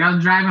driving. Like I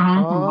was driving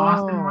home from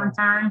Boston one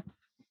time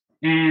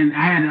and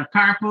I had a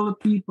car full of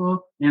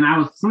people and I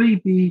was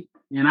sleepy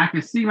and I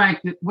could see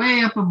like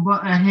way up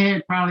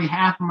ahead, probably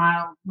half a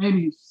mile,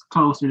 maybe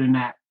closer than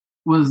that,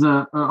 was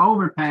a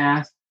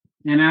overpass.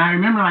 And then I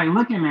remember like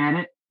looking at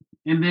it.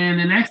 And then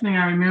the next thing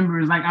I remember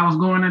is like I was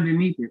going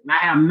underneath it. And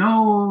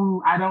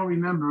I don't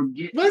remember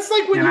getting. That's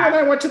like when you and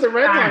I went to the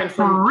red line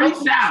from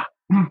freaked out.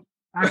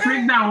 I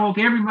freaked out, woke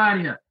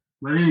everybody up.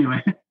 But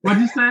anyway,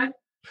 what'd you say?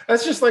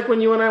 That's just like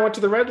when you and I went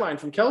to the red line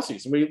from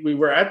Kelsey's. We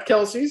were at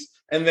Kelsey's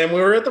and then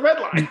we were at the red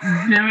line.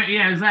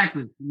 Yeah,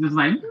 exactly. Just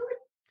like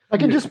I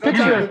can just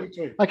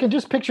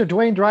picture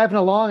Dwayne driving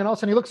along, and all of a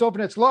sudden he looks over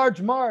and it's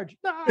Large Marge.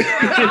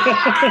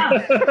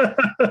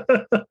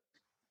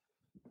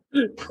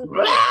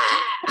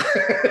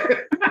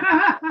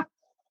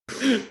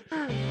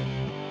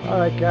 All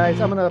right, guys,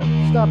 I'm gonna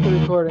stop the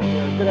recording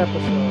here. Good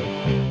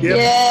episode. Yep.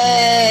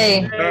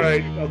 Yay! All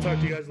right, I'll talk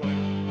to you guys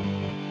later.